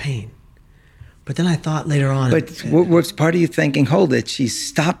see my pain. But then I thought later on... But what was part of you thinking, hold it, she's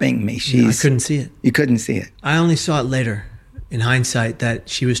stopping me. I couldn't see it. You couldn't see it. I only saw it later, in hindsight, that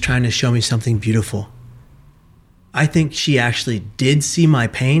she was trying to show me something beautiful. I think she actually did see my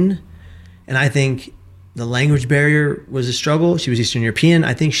pain, and I think the language barrier was a struggle. She was Eastern European.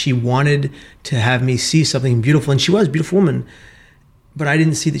 I think she wanted to have me see something beautiful, and she was a beautiful woman, but I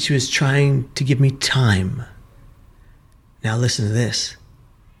didn't see that she was trying to give me time. Now listen to this.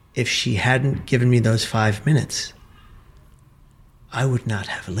 If she hadn't given me those 5 minutes, I would not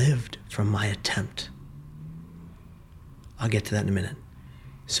have lived from my attempt. I'll get to that in a minute.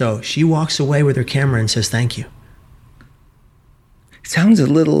 So she walks away with her camera and says, thank you. Sounds a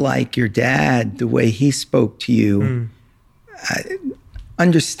little like your dad, the way he spoke to you.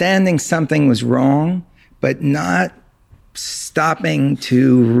 Understanding something was wrong, but not stopping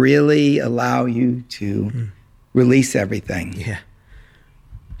to really allow you to release everything. Yeah.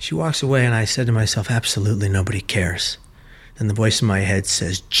 She walks away, and I said to myself, absolutely nobody cares. Then the voice in my head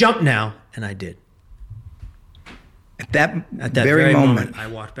says, jump now, and I did. At that very moment, I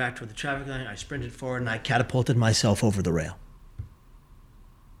walked back toward the traffic light, I sprinted forward, and I catapulted myself over the rail.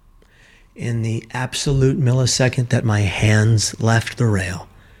 In the absolute millisecond that my hands left the rail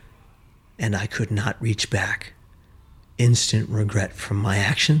and I could not reach back, instant regret from my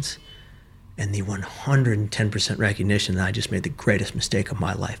actions and the 110% recognition that I just made the greatest mistake of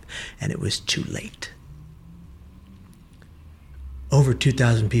my life, and it was too late. Over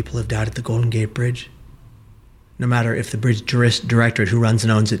 2,000 people have died at the Golden Gate Bridge. No matter if the bridge directorate who runs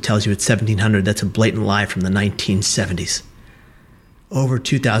and owns it tells you it's 1,700, that's a blatant lie from the 1970s. Over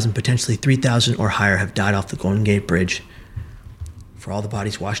 2,000, potentially 3,000 or higher have died off the Golden Gate Bridge. For all the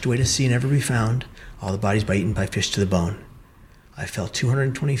bodies washed away to sea and never be found, all the bodies eaten by fish to the bone. I fell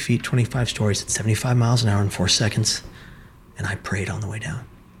 220 feet, 25 stories at 75 miles an hour in 4 seconds, and I prayed on the way down.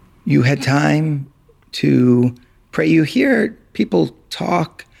 You had time to pray. You hear people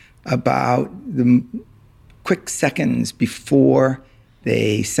talk about the quick seconds before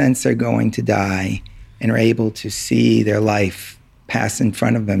they sense they're going to die and are able to see their life pass in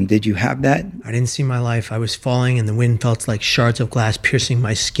front of him. Did you have that? I didn't see my life. I was falling and the wind felt like shards of glass piercing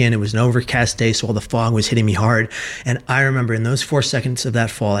my skin. It was an overcast day, so all the fog was hitting me hard. And I remember in those 4 seconds of that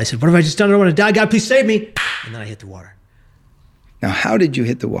fall, I said, what have I just done? I don't want to die. God, please save me. And then I hit the water. Now, how did you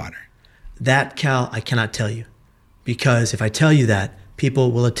hit the water? That, Cal, I cannot tell you. Because if I tell you that,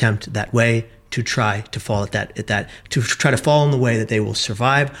 people will attempt that way to try to fall to try to fall in the way that they will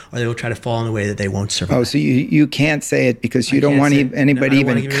survive, or they will try to fall in the way that they won't survive. Oh, so you can't say it because you don't want anybody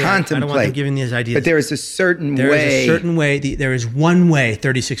even contemplate. I don't want them giving these ideas. But there is a certain way. There is a certain way. There is one way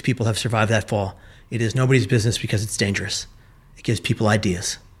 36 people have survived that fall. It is nobody's business because it's dangerous. It gives people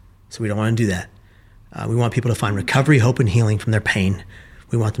ideas. So we don't want to do that. We want people to find recovery, hope, and healing from their pain.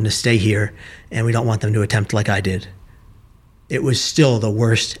 We want them to stay here, and we don't want them to attempt like I did. It was still the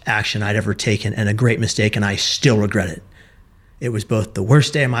worst action I'd ever taken and a great mistake, and I still regret it. It was both the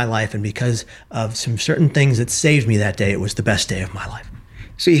worst day of my life, and because of some certain things that saved me that day, it was the best day of my life.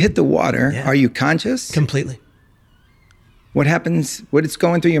 So you hit the water. Yeah. Are you conscious? Completely. What happens? What is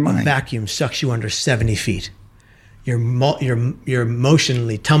going through your mind? A vacuum sucks you under 70 feet. You're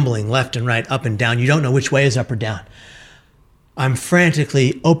emotionally tumbling left and right, up and down. You don't know which way is up or down. I'm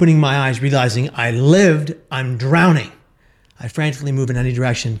frantically opening my eyes, realizing I lived, I'm drowning. I frantically move in any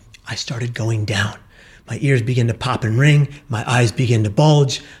direction. I started going down. My ears begin to pop and ring. My eyes begin to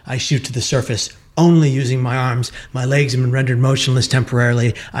bulge. I shoot to the surface, only using my arms. My legs have been rendered motionless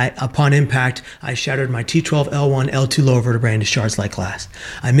temporarily. Upon impact, I shattered my T12, L1, L2 lower vertebrae into shards like glass.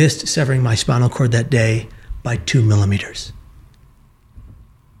 I missed severing my spinal cord that day by 2 millimeters.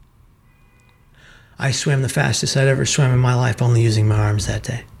 I swam the fastest I'd ever swam in my life, only using my arms that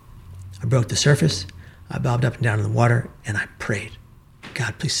day. I broke the surface. I bobbed up and down in the water, and I prayed,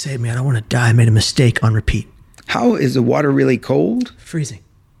 God, please save me. I don't want to die. I made a mistake on repeat. How is the water really cold? Freezing.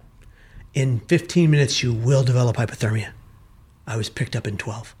 In 15 minutes, you will develop hypothermia. I was picked up in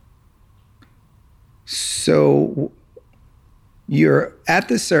 12. So you're at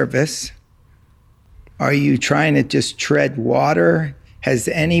the surface. Are you trying to just tread water? Has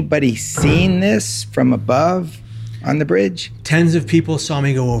anybody seen this from above on the bridge? Tens of people saw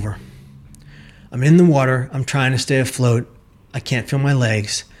me go over. I'm in the water. I'm trying to stay afloat. I can't feel my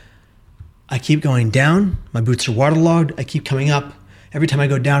legs. I keep going down. My boots are waterlogged. I keep coming up. Every time I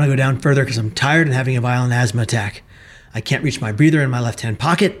go down further because I'm tired and having a violent asthma attack. I can't reach my breather in my left-hand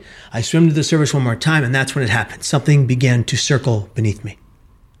pocket. I swim to the surface one more time, and that's when it happened. Something began to circle beneath me.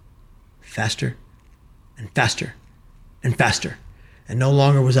 Faster and faster and faster. And no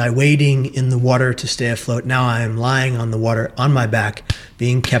longer was I wading in the water to stay afloat. Now I am lying on the water on my back,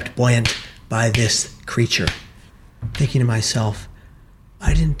 being kept buoyant by this creature, thinking to myself,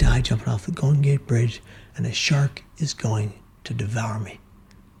 I didn't die jumping off the Golden Gate Bridge, and a shark is going to devour me.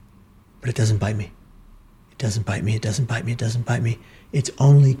 But it doesn't bite me. It doesn't bite me. It doesn't bite me. It doesn't bite me. It's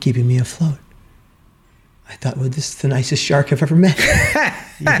only keeping me afloat. I thought, well, this is the nicest shark I've ever met.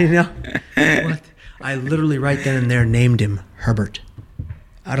 You know? What? I literally right then and there named him Herbert.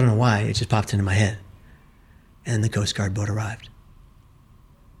 I don't know why. It just popped into my head. And the Coast Guard boat arrived.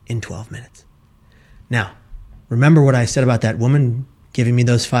 In 12 minutes. Now, remember what I said about that woman giving me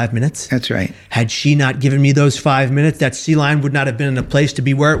those 5 minutes? That's right. Had she not given me those 5 minutes, that sea lion would not have been in a place to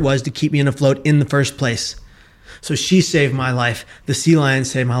be where it was to keep me in afloat in the first place. So she saved my life. The sea lion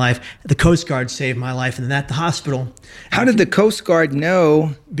saved my life. The Coast Guard saved my life. And then at the hospital. How did the Coast Guard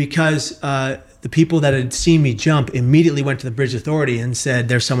know? Because the people that had seen me jump immediately went to the bridge authority and said,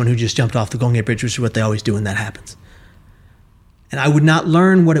 there's someone who just jumped off the Golden Gate Bridge, which is what they always do when that happens. And I would not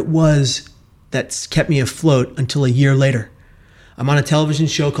learn what it was that kept me afloat until a year later. I'm on a television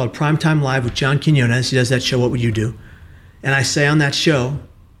show called Primetime Live with John Quinones. He does that show, What Would You Do? And I say on that show,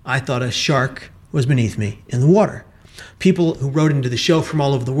 I thought a shark was beneath me in the water. People who wrote into the show from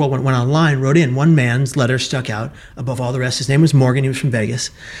all over the world went online, wrote in. One man's letter stuck out above all the rest. His name was Morgan. He was from Vegas.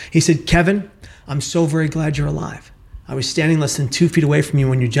 He said, Kevin, I'm so very glad you're alive. I was standing less than 2 feet away from you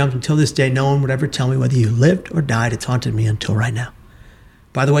when you jumped. Until this day, no one would ever tell me whether you lived or died. It's haunted me until right now.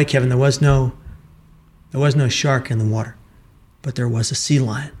 By the way, Kevin, there was no shark in the water, but there was a sea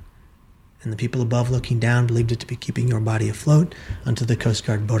lion. And the people above looking down believed it to be keeping your body afloat until the Coast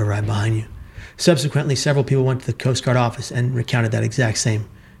Guard boat arrived behind you. Subsequently, several people went to the Coast Guard office and recounted that exact same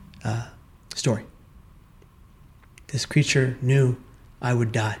story. This creature knew I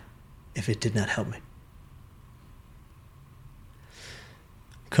would die if it did not help me.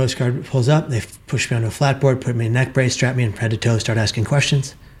 Coast Guard pulls up. They push me onto a flatboard, put me in a neck brace, strap me in head to toe, start asking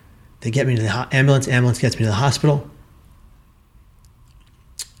questions. They get me to the ambulance. Ambulance gets me to the hospital.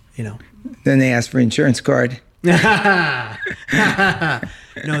 You know. Then they ask for insurance card. No,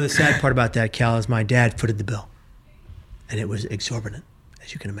 the sad part about that, Cal, is my dad footed the bill. And it was exorbitant,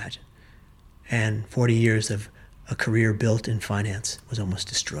 as you can imagine. And 40 years of a career built in finance was almost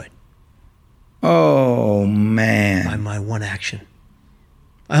destroyed. Oh, man. By my one action.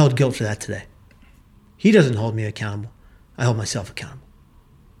 I hold guilt for that today. He doesn't hold me accountable. I hold myself accountable.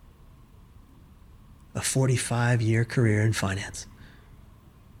 A 45-year career in finance.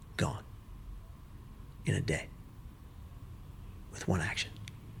 Gone. In a day. With one action.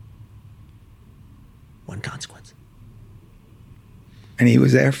 One consequence. And he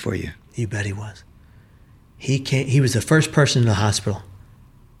was there for you. You bet he was. He was the first person in the hospital.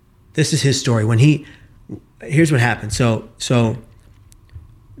 This is his story. Here's what happened. So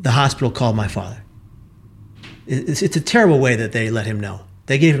the hospital called my father. It's a terrible way that they let him know.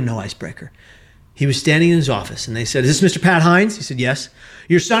 They gave him no icebreaker. He was standing in his office and they said, "Is this Mr. Pat Hines?" He said, "Yes."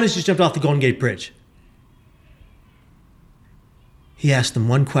 "Your son has just jumped off the Golden Gate Bridge." He asked them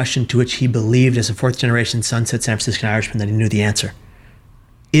one question to which he believed, as a fourth-generation Sunset San Franciscan Irishman, that he knew the answer.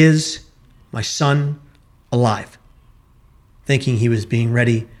 "Is my son alive?" Thinking he was being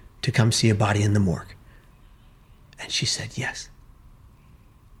ready to come see a body in the morgue. And she said, "Yes."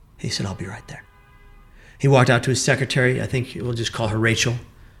 He said, "I'll be right there." He walked out to his secretary. I think we'll just call her Rachel.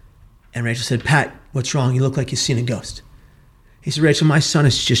 And Rachel said, "Pat, what's wrong? You look like you've seen a ghost." He said, "Rachel, my son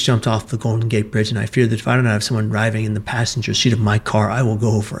has just jumped off the Golden Gate Bridge, and I fear that if I don't have someone driving in the passenger seat of my car, I will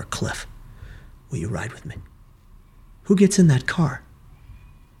go over a cliff. Will you ride with me?" Who gets in that car?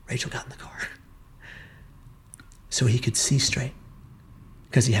 Rachel got in the car. So he could see straight,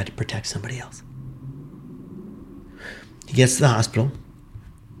 because he had to protect somebody else. He gets to the hospital.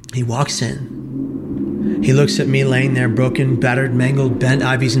 He walks in. He looks at me laying there, broken, battered, mangled, bent,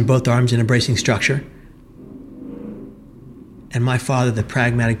 IVs in both arms in a bracing structure. And my father, the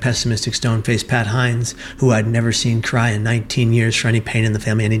pragmatic, pessimistic, stone-faced Pat Hines, who I'd never seen cry in 19 years for any pain in the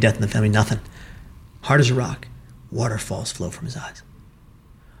family, any death in the family, nothing. Hard as a rock. Waterfalls flow from his eyes.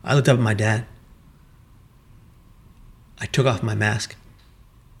 I looked up at my dad. I took off my mask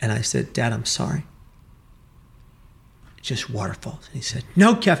and I said, "Dad, I'm sorry." Just waterfalls. And he said,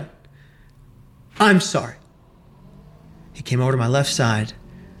 "No, Kevin, I'm sorry." He came over to my left side,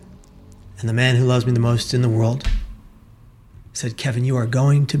 and the man who loves me the most in the world said, "Kevin, you are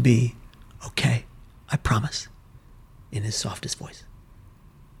going to be okay. I promise," in his softest voice.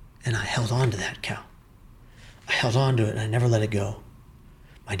 And I held on to that cow. I held on to it and I never let it go.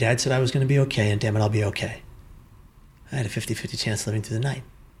 My dad said I was going to be okay, and damn it, I'll be okay. I had a 50-50 chance living through the night.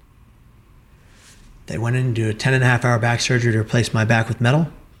 They went in and do a 10.5-hour back surgery to replace my back with metal.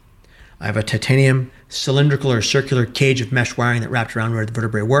 I have a titanium cylindrical or circular cage of mesh wiring that wrapped around where the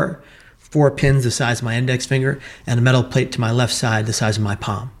vertebrae were, 4 pins the size of my index finger, and a metal plate to my left side the size of my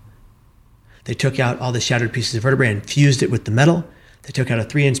palm. They took out all the shattered pieces of vertebrae and fused it with the metal. They took out a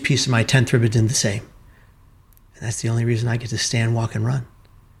 3-inch piece of my 10th rib and did the same. And that's the only reason I get to stand, walk, and run.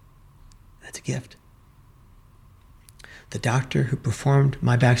 That's a gift. The doctor who performed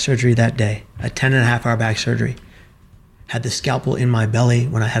my back surgery that day, a 10.5-hour back surgery, had the scalpel in my belly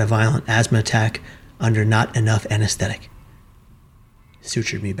when I had a violent asthma attack under not enough anesthetic.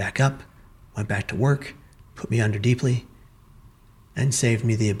 Sutured me back up, went back to work, put me under deeply, and saved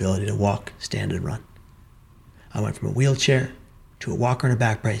me the ability to walk, stand, and run. I went from a wheelchair to a walker and a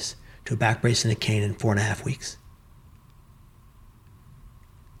back brace to a back brace and a cane in 4.5 weeks.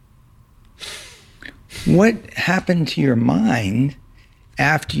 What happened to your mind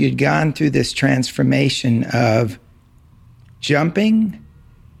after you'd gone through this transformation of jumping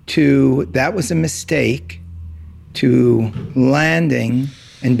to that was a mistake to landing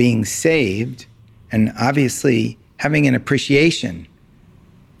and being saved and obviously having an appreciation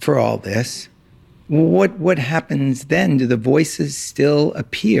for all this? What happens then? Do the voices still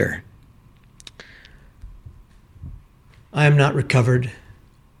appear? I am not recovered.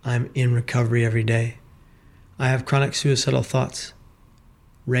 I'm in recovery every day. I have chronic suicidal thoughts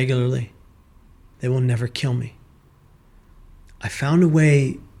regularly. They will never kill me. I found a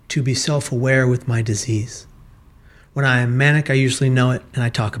way to be self-aware with my disease. When I am manic, I usually know it and I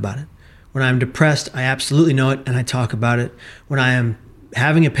talk about it. When I'm depressed, I absolutely know it and I talk about it. When I am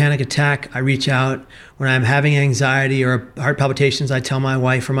having a panic attack, I reach out. When I'm having anxiety or heart palpitations, I tell my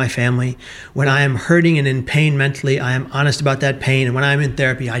wife or my family. When I am hurting and in pain mentally, I am honest about that pain. And when I'm in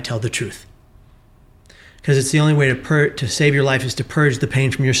therapy, I tell the truth. Because it's the only way to save your life is to purge the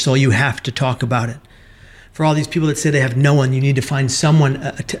pain from your soul. You have to talk about it. For all these people that say they have no one, you need to find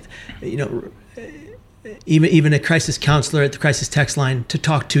someone, even a crisis counselor at the crisis text line to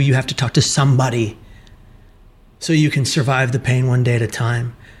talk to. You have to talk to somebody so you can survive the pain one day at a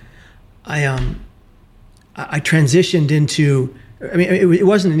time. I transitioned into, it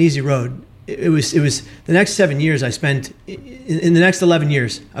wasn't an easy road. it was the next 7 years I spent, in the next 11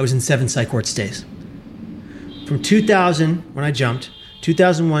 years, I was in 7 psych ward stays. From 2000, when I jumped,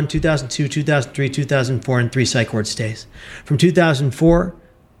 2001, 2002, 2003, 2004, and 3 psych ward stays. From 2004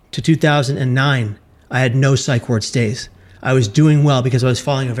 to 2009, I had no psych ward stays. I was doing well because I was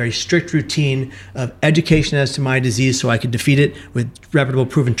following a very strict routine of education as to my disease so I could defeat it with reputable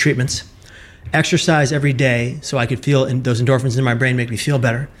proven treatments. Exercise every day so I could feel those endorphins in my brain make me feel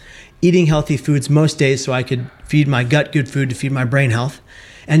better. Eating healthy foods most days so I could feed my gut good food to feed my brain health,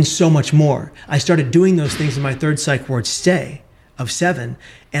 and so much more. I started doing those things in my 3rd psych ward stay of 7,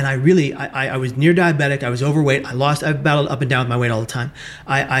 and I was near diabetic. I was overweight. I battled up and down with my weight all the time.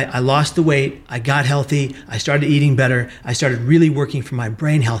 I lost the weight. I got healthy. I started eating better. I started really working for my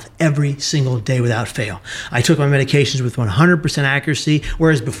brain health every single day without fail. I took my medications with 100% accuracy,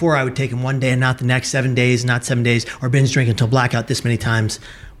 whereas before I would take them one day and not the next, 7 days, not 7 days, or binge drink until blackout this many times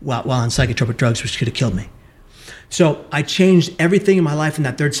while on psychotropic drugs, which could have killed me. So I changed everything in my life in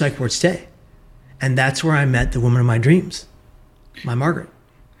that 3rd psych ward stay. And that's where I met the woman of my dreams, my Margaret.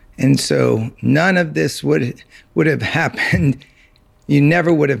 And so none of this would have happened. You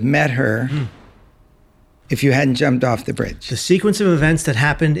never would have met her if you hadn't jumped off the bridge. The sequence of events that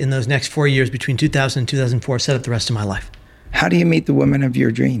happened in those next 4 years between 2000 and 2004 set up the rest of my life. How do you meet the woman of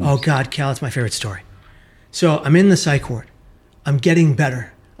your dreams? Oh God, Cal, it's my favorite story. So I'm in the psych ward. I'm getting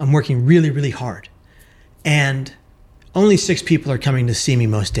better. I'm working really, really hard. And only 6 people are coming to see me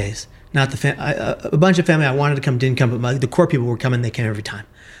most days. Not a bunch of family I wanted to come didn't come, but the core people were coming. They came every time.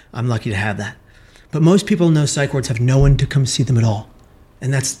 I'm lucky to have that. But most people in those psych wards have no one to come see them at all.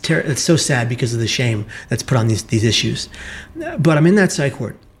 And that's so sad because of the shame that's put on these issues. But I'm in that psych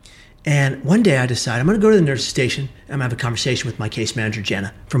ward. And one day I decide I'm going to go to the nurse station and I'm going to have a conversation with my case manager,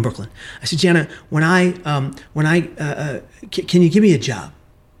 Jana, from Brooklyn. I said, Jana, can you give me a job?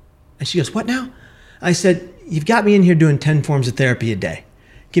 And she goes, what now? I said, you've got me in here doing 10 forms of therapy a day.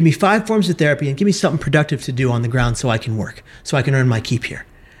 Give me 5 forms of therapy and give me something productive to do on the ground so I can work, so I can earn my keep here.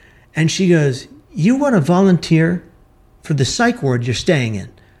 And she goes, you want to volunteer for the psych ward you're staying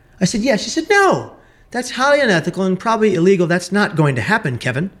in? I said, yeah. She said, no, that's highly unethical and probably illegal. That's not going to happen,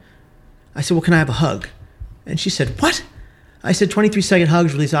 Kevin. I said, well, can I have a hug? And she said, what? I said, 23-second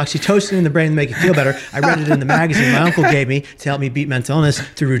hugs release oxytocin in the brain to make you feel better. I read it in the magazine my uncle gave me to help me beat mental illness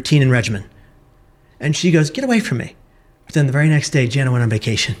through routine and regimen. And she goes, get away from me. But then the very next day, Jana went on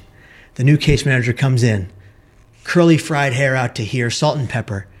vacation. The new case manager comes in, curly fried hair out to here, salt and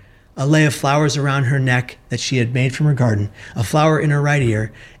pepper, a lei of flowers around her neck that she had made from her garden, a flower in her right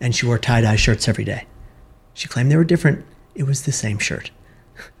ear, and she wore tie-dye shirts every day. She claimed they were different. It was the same shirt.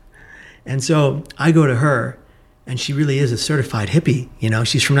 And so I go to her, and she really is a certified hippie. You know,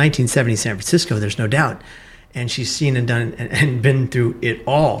 she's from 1970 San Francisco, there's no doubt. And she's seen and done and been through it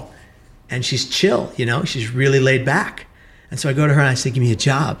all. And she's chill, you know, she's really laid back. And so I go to her and I say, give me a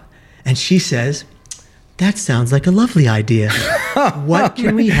job. And she says, that sounds like a lovely idea. What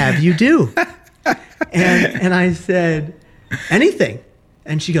can we have you do? And I said, anything.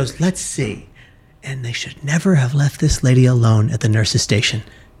 And she goes, let's see. And they should never have left this lady alone at the nurse's station.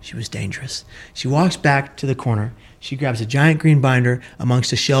 She was dangerous. She walks back to the corner. She grabs a giant green binder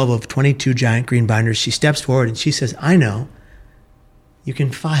amongst a shelf of 22 giant green binders. She steps forward and she says, I know. You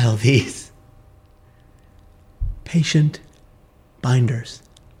can file these patient binders.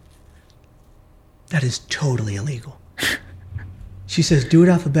 That is totally illegal. She says, do it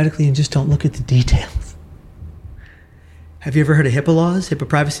alphabetically and just don't look at the details. Have you ever heard of HIPAA laws, HIPAA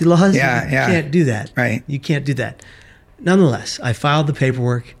privacy laws? Yeah. You can't do that. Right. You can't do that. Nonetheless, I filed the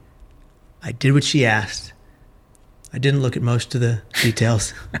paperwork. I did what she asked. I didn't look at most of the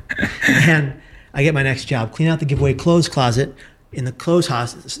details. And I get my next job, clean out the giveaway clothes closet in the clothes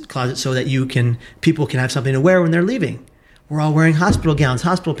closet so that people can have something to wear when they're leaving. We're all wearing hospital gowns,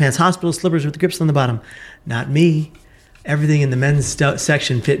 hospital pants, hospital slippers with the grips on the bottom. Not me. Everything in the men's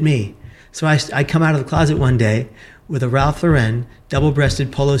section fit me. So I come out of the closet one day with a Ralph Lauren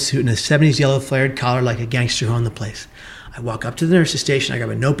double-breasted polo suit and a 70s yellow flared collar like a gangster who owned the place. I walk up to the nurse's station, I grab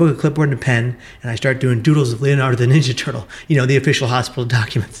a notebook, a clipboard, and a pen, and I start doing doodles of Leonardo the Ninja Turtle, you know, the official hospital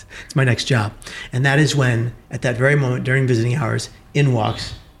documents. It's my next job. And that is when, at that very moment, during visiting hours, in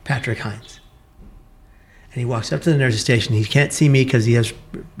walks Patrick Hines. And he walks up to the nurse's station. He can't see me because he has,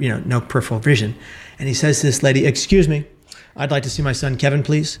 you know, no peripheral vision. And he says to this lady, excuse me, I'd like to see my son Kevin,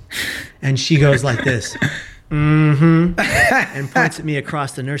 please. And she goes like this, and points at me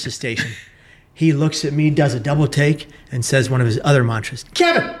across the nurse's station. He looks at me, does a double take, and says one of his other mantras,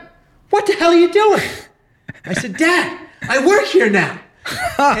 Kevin, what the hell are you doing? I said, Dad, I work here now.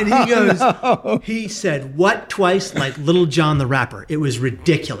 And he goes, he said, what twice, like Little John the Rapper. It was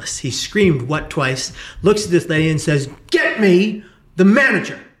ridiculous. He screamed, what twice, looks at this lady and says, get me the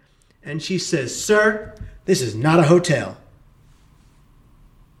manager. And she says, sir, this is not a hotel.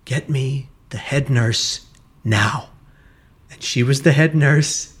 Get me the head nurse now. And she was the head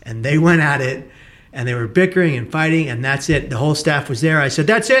nurse, and they went at it, and they were bickering and fighting, and that's it. The whole staff was there. I said,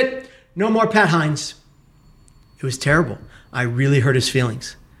 that's it. No more Pat Hines. It was terrible. I really hurt his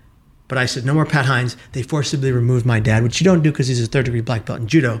feelings. But I said, no more Pat Hines. They forcibly removed my dad, which you don't do because he's a third-degree black belt in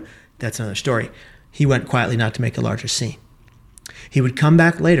judo. That's another story. He went quietly not to make a larger scene. He would come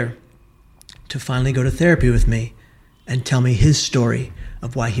back later to finally go to therapy with me and tell me his story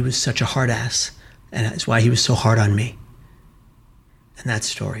of why he was such a hard ass, and that's why he was so hard on me. And that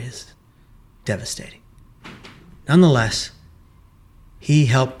story is devastating. Nonetheless, he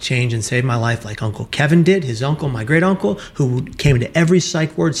helped change and save my life like Uncle Kevin did, his uncle, my great uncle, who came to every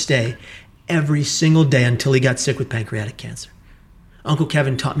psych ward stay every single day until he got sick with pancreatic cancer. Uncle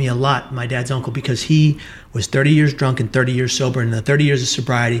Kevin taught me a lot, my dad's uncle, because he was 30 years drunk and 30 years sober. And the 30 years of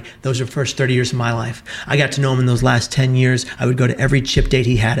sobriety, those are the first 30 years of my life. I got to know him in those last 10 years. I would go to every chip date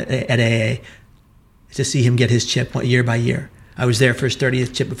he had at AA to see him get his chip year by year. I was there for his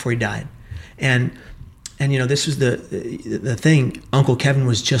 30th chip before he died. And you know, this was the thing. Uncle Kevin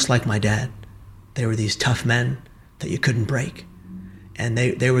was just like my dad. They were these tough men that you couldn't break. And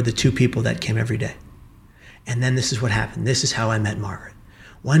they were the two people that came every day. And then this is what happened. This is how I met Margaret.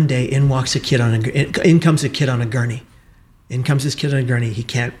 One day, in comes a kid on a gurney. In comes this kid on a gurney. He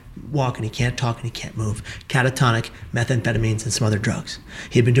can't walk and he can't talk and he can't move. Catatonic, methamphetamines, and some other drugs.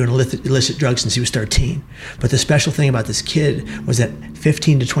 He had been doing illicit drugs since he was 13. But the special thing about this kid was that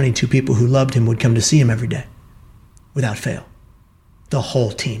 15 to 22 people who loved him would come to see him every day, without fail. The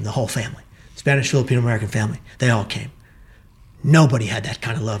whole team, the whole family. Spanish, Filipino, American family. They all came. Nobody had that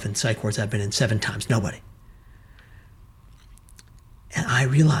kind of love in psych wards I've been in 7 times. Nobody. And I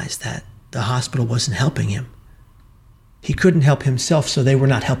realized that the hospital wasn't helping him. He couldn't help himself, so they were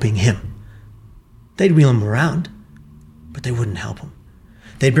not helping him. They'd wheel him around, but they wouldn't help him.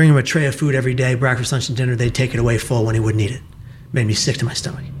 They'd bring him a tray of food every day, breakfast, lunch, and dinner. They'd take it away full when he wouldn't eat it. It made me sick to my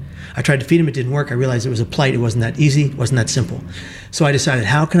stomach. I tried to feed him. It didn't work. I realized it was a plight. It wasn't that easy. It wasn't that simple. So I decided,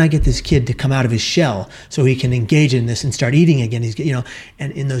 how can I get this kid to come out of his shell so he can engage in this and start eating again?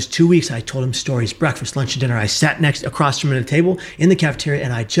 And in those 2 weeks, I told him stories, breakfast, lunch, and dinner. I sat across from him at a table in the cafeteria,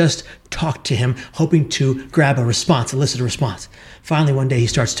 and I just talked to him, hoping to grab a response, elicit a response. Finally, one day, he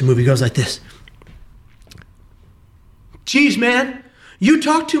starts to move. He goes like this. Geez, man, you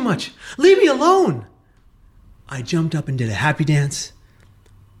talk too much. Leave me alone. I jumped up and did a happy dance.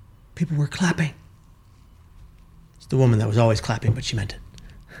 People were clapping. It's the woman that was always clapping, but she meant it.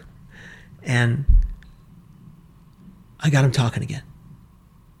 And I got him talking again.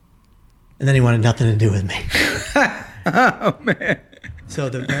 And then he wanted nothing to do with me. Oh, man. So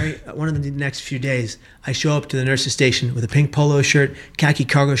one of the next few days, I show up to the nurse's station with a pink polo shirt, khaki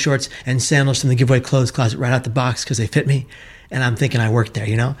cargo shorts, and sandals from the giveaway clothes closet right out the box because they fit me. And I'm thinking I worked there,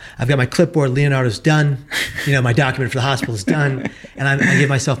 I've got my clipboard, Leonardo's done. My document for the hospital is done. And I give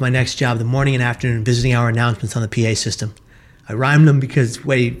myself my next job, the morning and afternoon visiting hour announcements on the PA system. I rhymed them because it's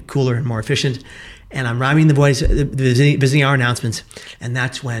way cooler and more efficient. And I'm rhyming the visiting hour announcements. And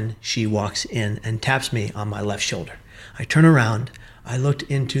that's when she walks in and taps me on my left shoulder. I turn around. I looked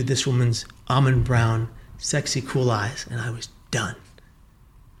into this woman's almond brown, sexy, cool eyes, and I was done.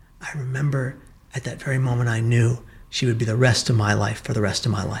 I remember at that very moment I knew she would be the rest of my life for the rest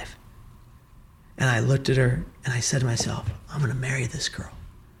of my life. And I looked at her and I said to myself, I'm going to marry this girl.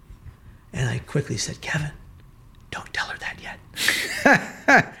 And I quickly said, Kevin, don't tell her that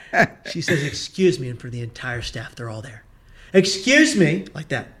yet. She says, excuse me, and for the entire staff, they're all there. Excuse me, like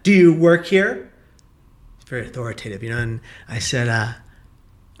that. Do you work here? It's very authoritative, and I said,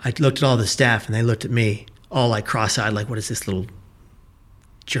 I looked at all the staff and they looked at me all like cross-eyed, like, what is this little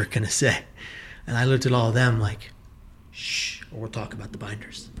jerk going to say? And I looked at all of them like, shh, or we'll talk about the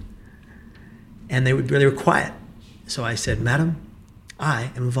binders. And they were quiet. So I said, Madam,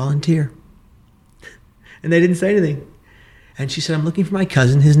 I am a volunteer. And they didn't say anything. And she said, I'm looking for my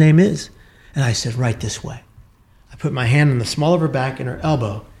cousin. His name is. And I said, right this way. I put my hand on the small of her back and her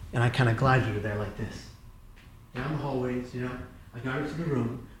elbow, and I kind of glided her there like this. Down the hallways, I got her to the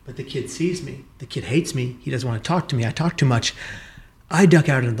room, but the kid sees me. The kid hates me. He doesn't want to talk to me. I talk too much. I duck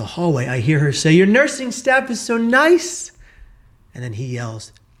out into the hallway. I hear her say, your nursing staff is so nice. And then he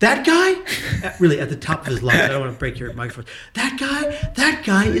yells, that guy? Really, at the top of his lungs. I don't want to break your microphone. That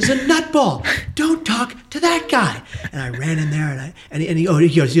guy is a nutball. Don't talk to that guy. And I ran in there and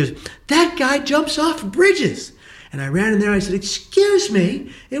he goes, that guy jumps off bridges. And I ran in there. I said, excuse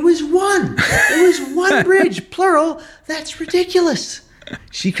me, it was one. It was one bridge, plural. That's ridiculous.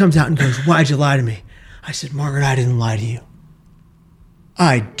 She comes out and goes, why'd you lie to me? I said, Margaret, I didn't lie to you.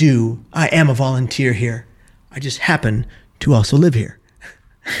 I am a volunteer here. I just happen to also live here.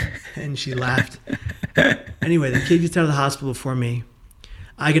 And she laughed. Anyway, the kid gets out of the hospital before me.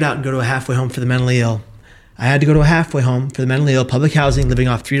 I get out and go to a halfway home for the mentally ill. I had to go to a halfway home for the mentally ill, public housing, living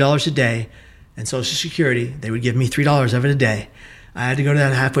off $3 a day, and Social Security. They would give me $3 of it a day. I had to go to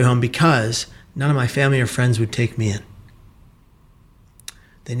that halfway home because none of my family or friends would take me in.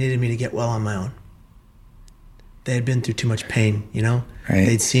 They needed me to get well on my own. They had been through too much pain, you know? Right.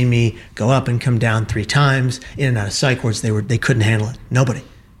 They'd seen me go up and come down 3 times, in and out of psych wards. They couldn't handle it. Nobody.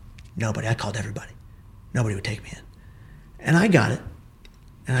 I called everybody. Nobody would take me in. And I got it.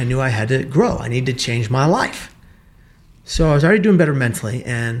 And I knew I had to grow. I needed to change my life. So I was already doing better mentally,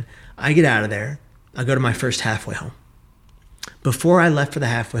 and I get out of there. I go to my first halfway home. Before I left for the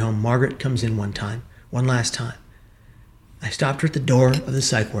halfway home, Margaret comes in one last time. I stopped her at the door of the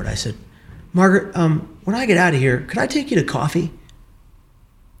psych ward. I said, Margaret, when I get out of here, could I take you to coffee?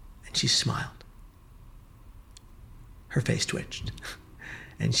 And she smiled. Her face twitched.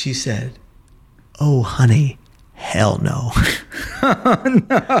 And she said, oh, honey, hell no. Oh,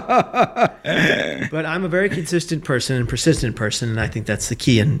 no. But I'm a very consistent person and persistent person, and I think that's the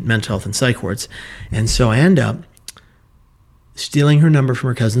key in mental health and psych wards. And so I end up stealing her number from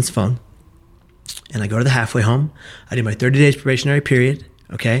her cousin's phone, and I go to the halfway home. I do my 30 days probationary period,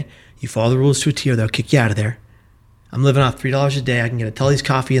 okay? You follow the rules to a T or they'll kick you out of there. I'm living off $3 a day. I can get a Tully's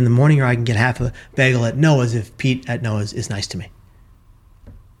coffee in the morning, or I can get half a bagel at Noah's if Pete at Noah's is nice to me.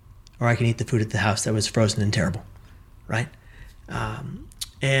 Or I can eat the food at the house that was frozen and terrible, right?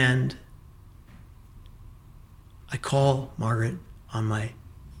 And I call Margaret on my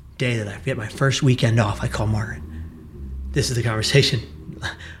day that I get my first weekend off. I call Margaret. This is the conversation.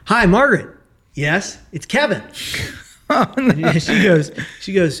 Hi, Margaret. Yes, it's Kevin. Oh, no. And she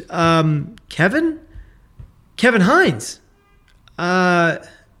goes, Kevin? Kevin Hines. From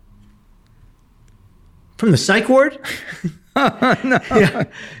the psych ward? Oh, no. Yeah.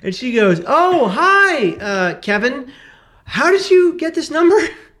 And she goes, oh, hi, Kevin. How did you get this number?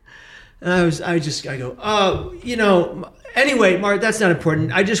 And I go, oh, anyway, Mark, that's not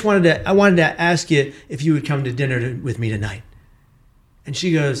important. I wanted to ask you if you would come to dinner with me tonight. And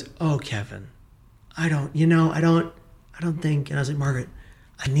she goes, oh, Kevin, I don't think. And I was like, Margaret,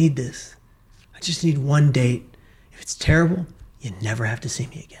 I need this. I just need one date. If it's terrible, you never have to see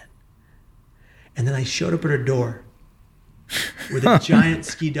me again. And then I showed up at her door with a giant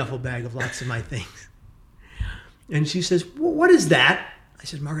ski duffel bag of lots of my things. And she says, well, what is that? I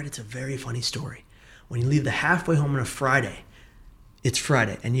said, Margaret, it's a very funny story. When you leave the halfway home on a Friday, it's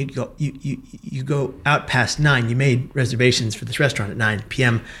Friday, and you go out past 9. You made reservations for this restaurant at 9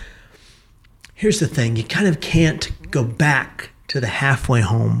 p.m. Here's the thing. You kind of can't go back to the halfway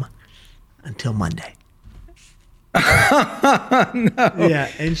home until Monday. No.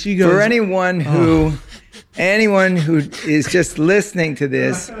 Yeah, and she goes... For anyone who is just listening to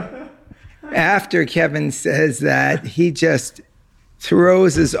this, after Kevin says that, he just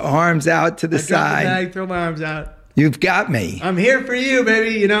throws his arms out to the side. I got the bag, throw my arms out. You've got me. I'm here for you,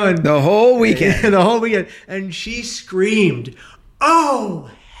 baby, and the whole weekend. The whole weekend. And she screamed, oh,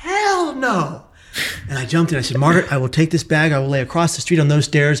 hell no. And I jumped in. I said, Margaret, I will take this bag. I will lay across the street on those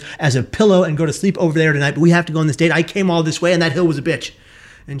stairs as a pillow and go to sleep over there tonight. But we have to go on this date. I came all this way, and that hill was a bitch.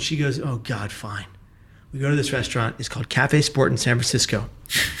 And she goes, oh, God, fine. We go to this restaurant. It's called Cafe Sport in San Francisco.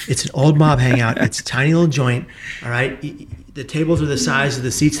 It's an old mob hangout. It's a tiny little joint, all right? The tables are the size of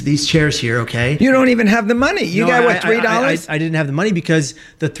the seats of these chairs here, okay? You don't even have the money. You got, what, $3? I didn't have the money because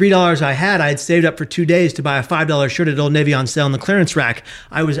the $3 I had saved up for 2 days to buy a $5 shirt at Old Navy on sale in the clearance rack.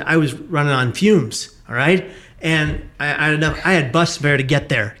 I was running on fumes, all right? And I had bus fare to get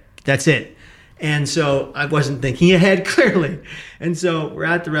there. That's it. And so I wasn't thinking ahead clearly. And so we're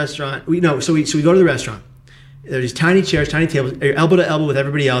at the restaurant. So we go to the restaurant. There's these tiny chairs, tiny tables, you're elbow to elbow with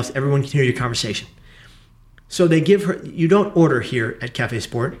everybody else. Everyone can hear your conversation. So they give her, you don't order here at Cafe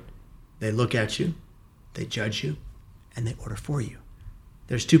Sport. They look at you, they judge you, and they order for you.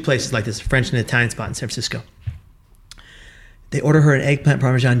 There's 2 places like this, a French and an Italian spot in San Francisco. They order her an eggplant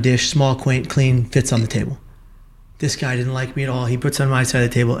parmesan dish, small, quaint, clean, fits on the table. This guy didn't like me at all. He puts on my side of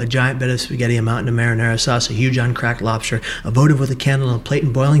the table a giant bed of spaghetti, a mountain of marinara sauce, a huge uncracked lobster, a votive with a candle on a plate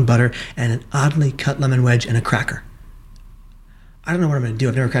and boiling butter, and an oddly cut lemon wedge and a cracker. I don't know what I'm going to do.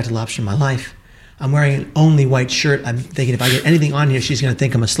 I've never cracked a lobster in my life. I'm wearing an only white shirt. I'm thinking if I get anything on here, she's going to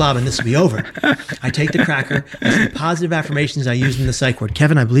think I'm a slob and this will be over. I take the cracker. I say positive affirmations I used in the psych ward.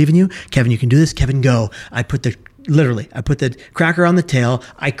 Kevin, I believe in you. Kevin, you can do this. Kevin, go. I put the Literally, I put the cracker on the tail.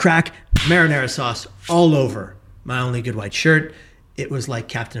 I crack marinara sauce all over my only good white shirt. It was like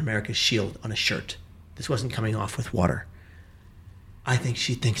Captain America's shield on a shirt. This wasn't coming off with water. I think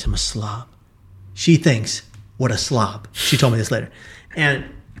she thinks I'm a slob. She thinks, what a slob. She told me this later. And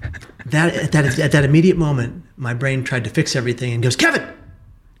at that immediate moment, my brain tried to fix everything and goes, Kevin,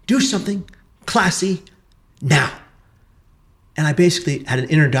 do something classy now. And I basically had an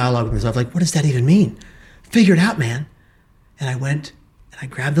inner dialogue with myself, like, what does that even mean? Figure it out, man. And I went and I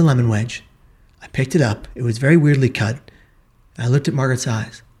grabbed the lemon wedge. I picked it up. It was very weirdly cut. And I looked at Margaret's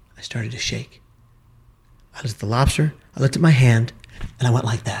eyes. I started to shake. I looked at the lobster. I looked at my hand, and I went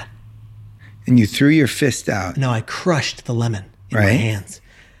like that. And you threw your fist out. No, I crushed the lemon in my hands.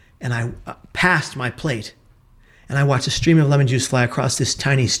 And I passed my plate. And I watched a stream of lemon juice fly across this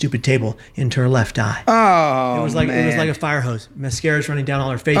tiny, stupid table into her left eye. Oh, it was like a fire hose. Mascara's running down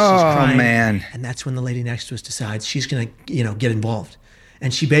all her face. She's crying. Man. And that's when the lady next to us decides she's going to, get involved.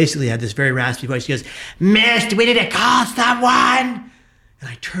 And she basically had this very raspy voice. She goes, Miss, do we need to call someone? And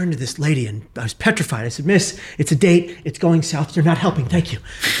I turned to this lady and I was petrified. I said, Miss, it's a date. It's going south. You're not helping. Thank you.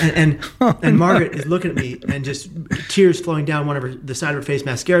 And Margaret is looking at me and just tears flowing down the side of her face.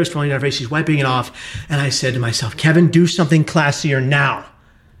 Mascara is flowing down her face. She's wiping it off. And I said to myself, Kevin, do something classier now.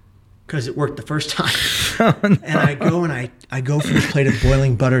 Because it worked the first time. And I go for the plate of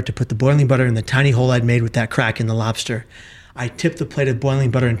boiling butter to put the boiling butter in the tiny hole I'd made with that crack in the lobster. I tip the plate of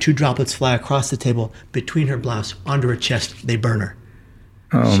boiling butter and 2 droplets fly across the table between her blouse onto her chest. They burn her.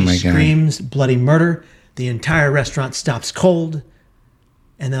 Oh my God. She screams bloody murder. The entire restaurant stops cold.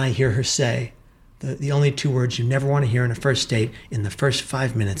 And then I hear her say the only 2 words you never want to hear on a first date in the first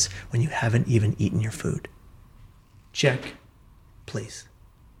 5 minutes when you haven't even eaten your food. Check, please.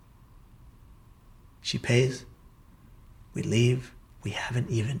 She pays. We leave. We haven't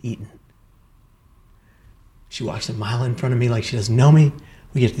even eaten. She walks a mile in front of me like she doesn't know me.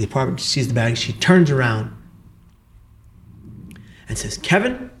 We get to the apartment. She sees the bag. She turns around and says,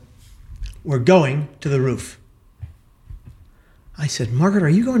 Kevin, we're going to the roof. I said, Margaret, are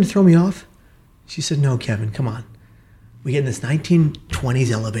you going to throw me off? She said, no, Kevin, come on. We get in this 1920s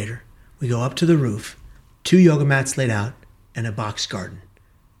elevator. We go up to the roof, 2 yoga mats laid out, and a box garden.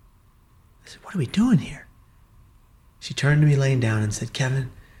 I said, what are we doing here? She turned to me laying down and said, Kevin,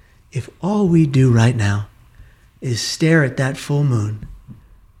 if all we do right now is stare at that full moon,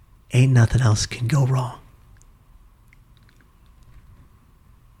 ain't nothing else can go wrong.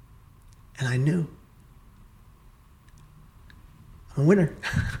 And I knew. I'm a winner.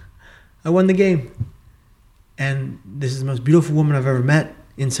 I won the game. And this is the most beautiful woman I've ever met,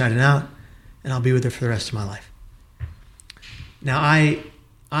 inside and out, and I'll be with her for the rest of my life. Now,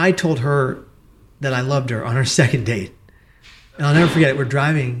 I told her that I loved her on our second date. And I'll never forget it. We're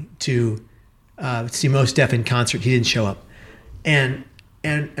driving to see Mos Def in concert. He didn't show up. And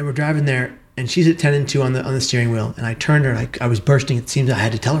we're driving there, and she's at 10 and 2 on the steering wheel. And I turned to her, and I was bursting. It seems I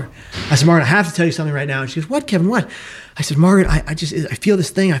had to tell her. I said, Margaret, I have to tell you something right now. And she goes, what, Kevin, what? I said, Margaret, I feel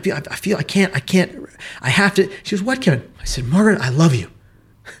this thing. I have to. She goes, what, Kevin? I said, Margaret, I love you.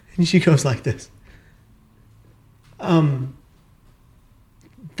 And she goes like this. Thank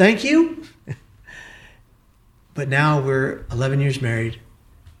you. But now we're 11 years married,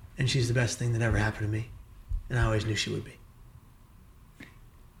 and she's the best thing that ever happened to me. And I always knew she would be.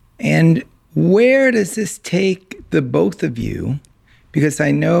 And where does this take the both of you? Because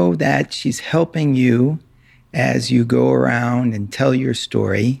I know that she's helping you as you go around and tell your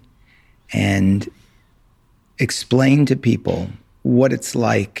story and explain to people what it's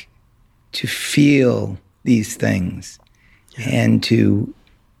like to feel these things and to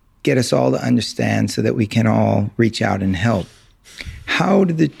get us all to understand so that we can all reach out and help. How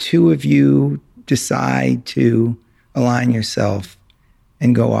did the two of you decide to align yourself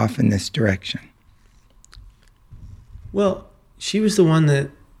and go off in this direction? Well, she was the one that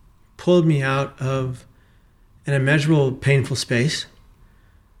pulled me out of an immeasurable, painful space,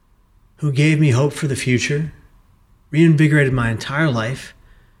 who gave me hope for the future, reinvigorated my entire life,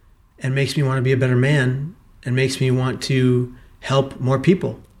 and makes me want to be a better man, and makes me want to help more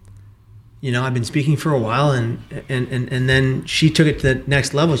people. You know, I've been speaking for a while, and then she took it to the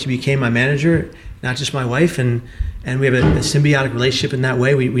next level. She became my manager, not just my wife, and we have a symbiotic relationship in that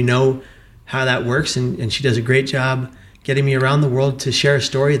way. We know how that works, and she does a great job getting me around the world to share a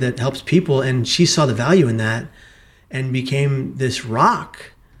story that helps people, and she saw the value in that and became this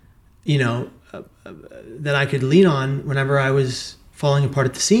rock, you know, that I could lean on whenever I was falling apart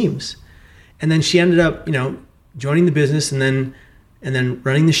at the seams. And then she ended up, you know, joining the business and then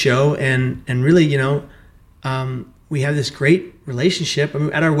running the show, and really, you know, we have this great relationship. I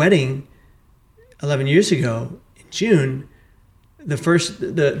mean, at our wedding 11 years ago June, one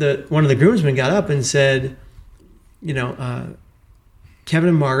of the groomsmen got up and said, Kevin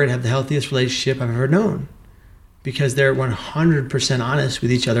and Margaret have the healthiest relationship I've ever known because they're 100% honest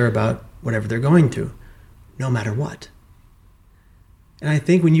with each other about whatever they're going through, no matter what. And I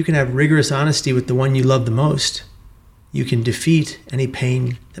think when you can have rigorous honesty with the one you love the most, you can defeat any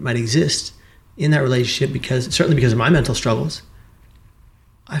pain that might exist in that relationship certainly because of my mental struggles.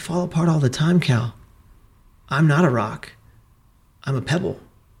 I fall apart all the time, Cal. I'm not a rock. I'm a pebble.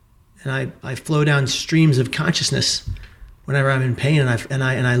 And I flow down streams of consciousness whenever I'm in pain, and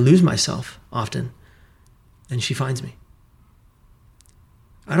I lose myself often. And she finds me.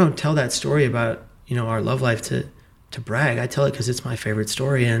 I don't tell that story about, our love life to brag. I tell it because it's my favorite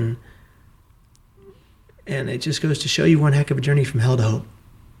story, and it just goes to show you one heck of a journey from hell to hope.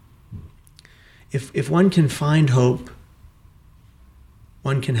 If one can find hope,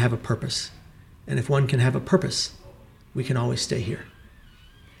 one can have a purpose. And if one can have a purpose, we can always stay here.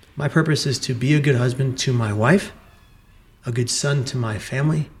 My purpose is to be a good husband to my wife, a good son to my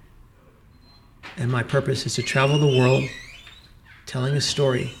family, and my purpose is to travel the world telling a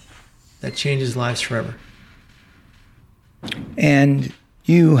story that changes lives forever. And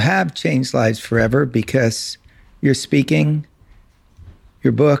you have changed lives forever because you're speaking,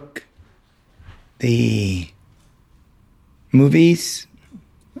 your book, the movies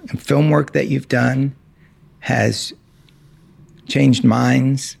and film work that you've done has changed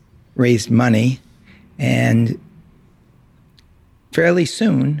minds, raised money, and fairly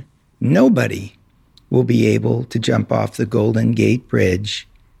soon, nobody will be able to jump off the Golden Gate Bridge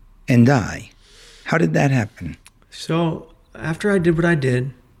and die. How did that happen? So after I did what I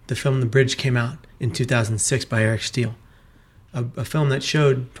did, the film The Bridge came out in 2006 by Eric Steele, a film that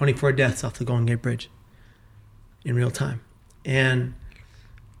showed 24 deaths off the Golden Gate Bridge in real time. And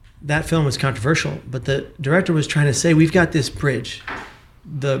that film was controversial, but the director was trying to say, we've got this bridge,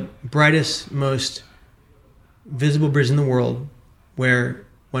 the brightest, most visible bridge in the world, where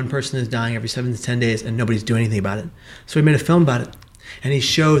one person is dying every 7 to 10 days and nobody's doing anything about it. So he made a film about it, and he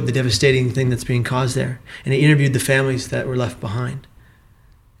showed the devastating thing that's being caused there. And he interviewed the families that were left behind.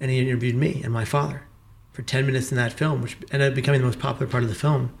 And he interviewed me and my father for 10 minutes in that film, which ended up becoming the most popular part of the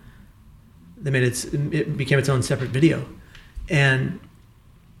film. It became its own separate video. And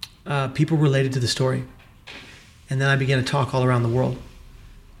people related to the story. And then I began to talk all around the world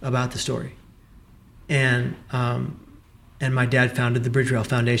about the story. And my dad founded the Bridge Rail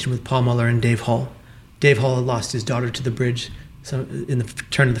Foundation with Paul Muller and Dave Hall. Dave Hall had lost his daughter to the bridge in the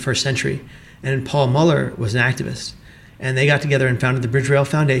turn of the first century. And Paul Muller was an activist. And they got together and founded the Bridge Rail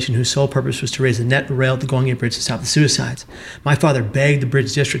Foundation, whose sole purpose was to raise a net rail at the Golden Gate Bridge to stop the suicides. My father begged the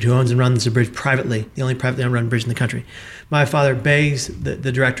Bridge District, who owns and runs the bridge privately, the only privately owned bridge in the country. My father begs the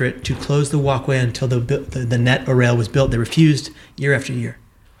directorate to close the walkway until the net or rail was built. They refused year after year.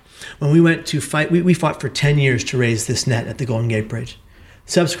 When we went to fight, we fought for 10 years to raise this net at the Golden Gate Bridge.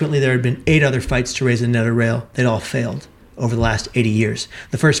 Subsequently, there had been 8 other fights to raise a net or rail. They'd all failed over the last 80 years.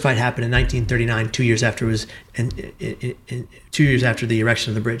 The first fight happened in 1939, 2 years after the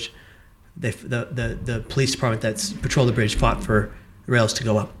erection of the bridge. The police department that patrolled the bridge fought for the rails to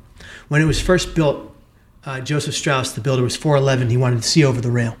go up. When it was first built, Joseph Strauss, the builder, was 4'11". He wanted to see over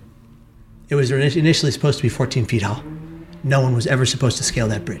the rail. It was initially supposed to be 14 feet tall. No one was ever supposed to scale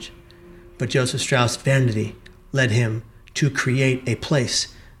that bridge. But Joseph Strauss' vanity led him to create a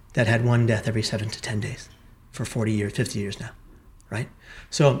place that had one death every 7 to 10 days for 40 years, 50 years now, right?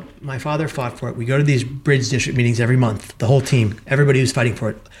 So my father fought for it. We go to these bridge district meetings every month, the whole team, everybody who's fighting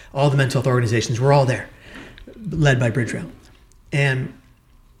for it, all the mental health organizations, we're all there, led by Bridge Rail. And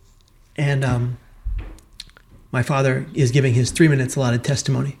my father is giving his 3 minutes allotted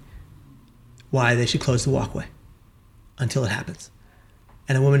testimony why they should close the walkway until it happens.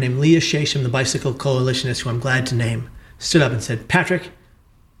 And a woman named Leah Shasham, the bicycle coalitionist, who I'm glad to name, stood up and said, Patrick,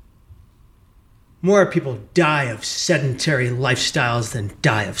 more people die of sedentary lifestyles than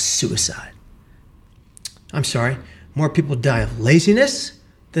die of suicide. I'm sorry, more people die of laziness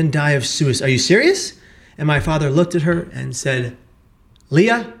than die of suicide. Are you serious? And my father looked at her and said,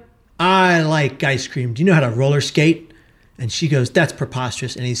 Leah, I like ice cream. Do you know how to roller skate? And she goes, that's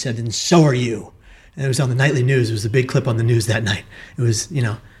preposterous. And he said, then so are you. And it was on the nightly news. It was a big clip on the news that night. It was,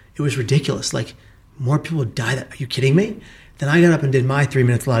 it was ridiculous. Like, more people die. Are you kidding me? Then I got up and did my 3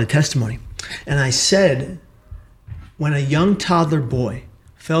 minutes allotted testimony. And I said, when a young toddler boy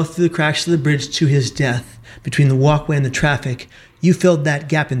fell through the cracks of the bridge to his death between the walkway and the traffic, you filled that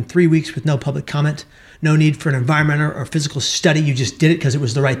gap in 3 weeks with no public comment, no need for an environmental or physical study. You just did it because it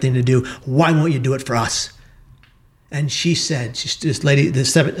was the right thing to do. Why won't you do it for us? And she said,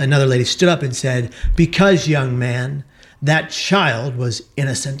 another lady stood up and said, because, young man, that child was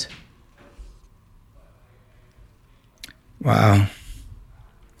innocent. Wow.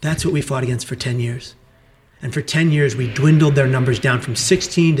 That's what we fought against for 10 years. And for 10 years, we dwindled their numbers down from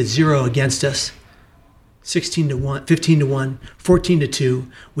 16 to 0 against us, 16 to 1, 15 to 1, 14 to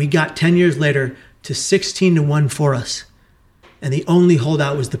 2. We got 10 years later to 16 to 1 for us. And the only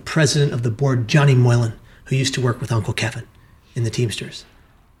holdout was the president of the board, Johnny Moylan, who used to work with Uncle Kevin in the Teamsters,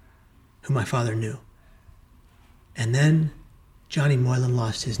 who my father knew. And then Johnny Moylan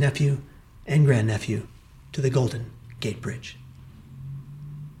lost his nephew and grandnephew to the Golden Gate Bridge.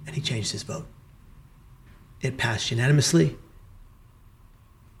 And he changed his vote. It passed unanimously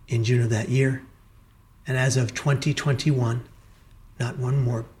in June of that year. And as of 2021, not one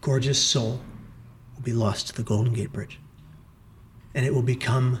more gorgeous soul will be lost to the Golden Gate Bridge. And it will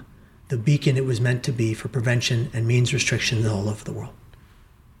become the beacon it was meant to be for prevention and means restriction all over the world.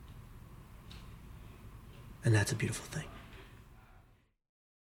 And that's a beautiful thing.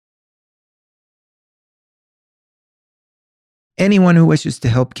 Anyone who wishes to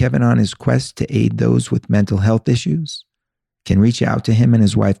help Kevin on his quest to aid those with mental health issues can reach out to him and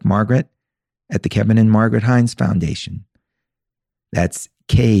his wife, Margaret, at the Kevin and Margaret Hines Foundation. That's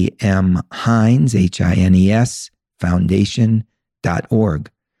KM Hines, Hines,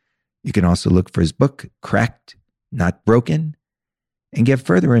 foundation.org. You can also look for his book, Cracked, Not Broken, and get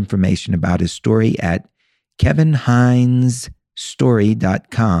further information about his story at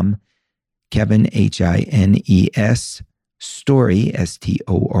kevinhinesstory.com, Kevin, Hines, story, STORY.com.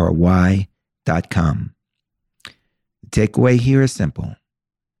 The takeaway here is simple.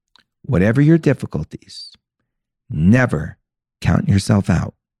 Whatever your difficulties, never count yourself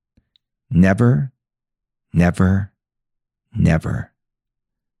out. Never, never, never.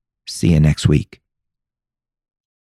 See you next week.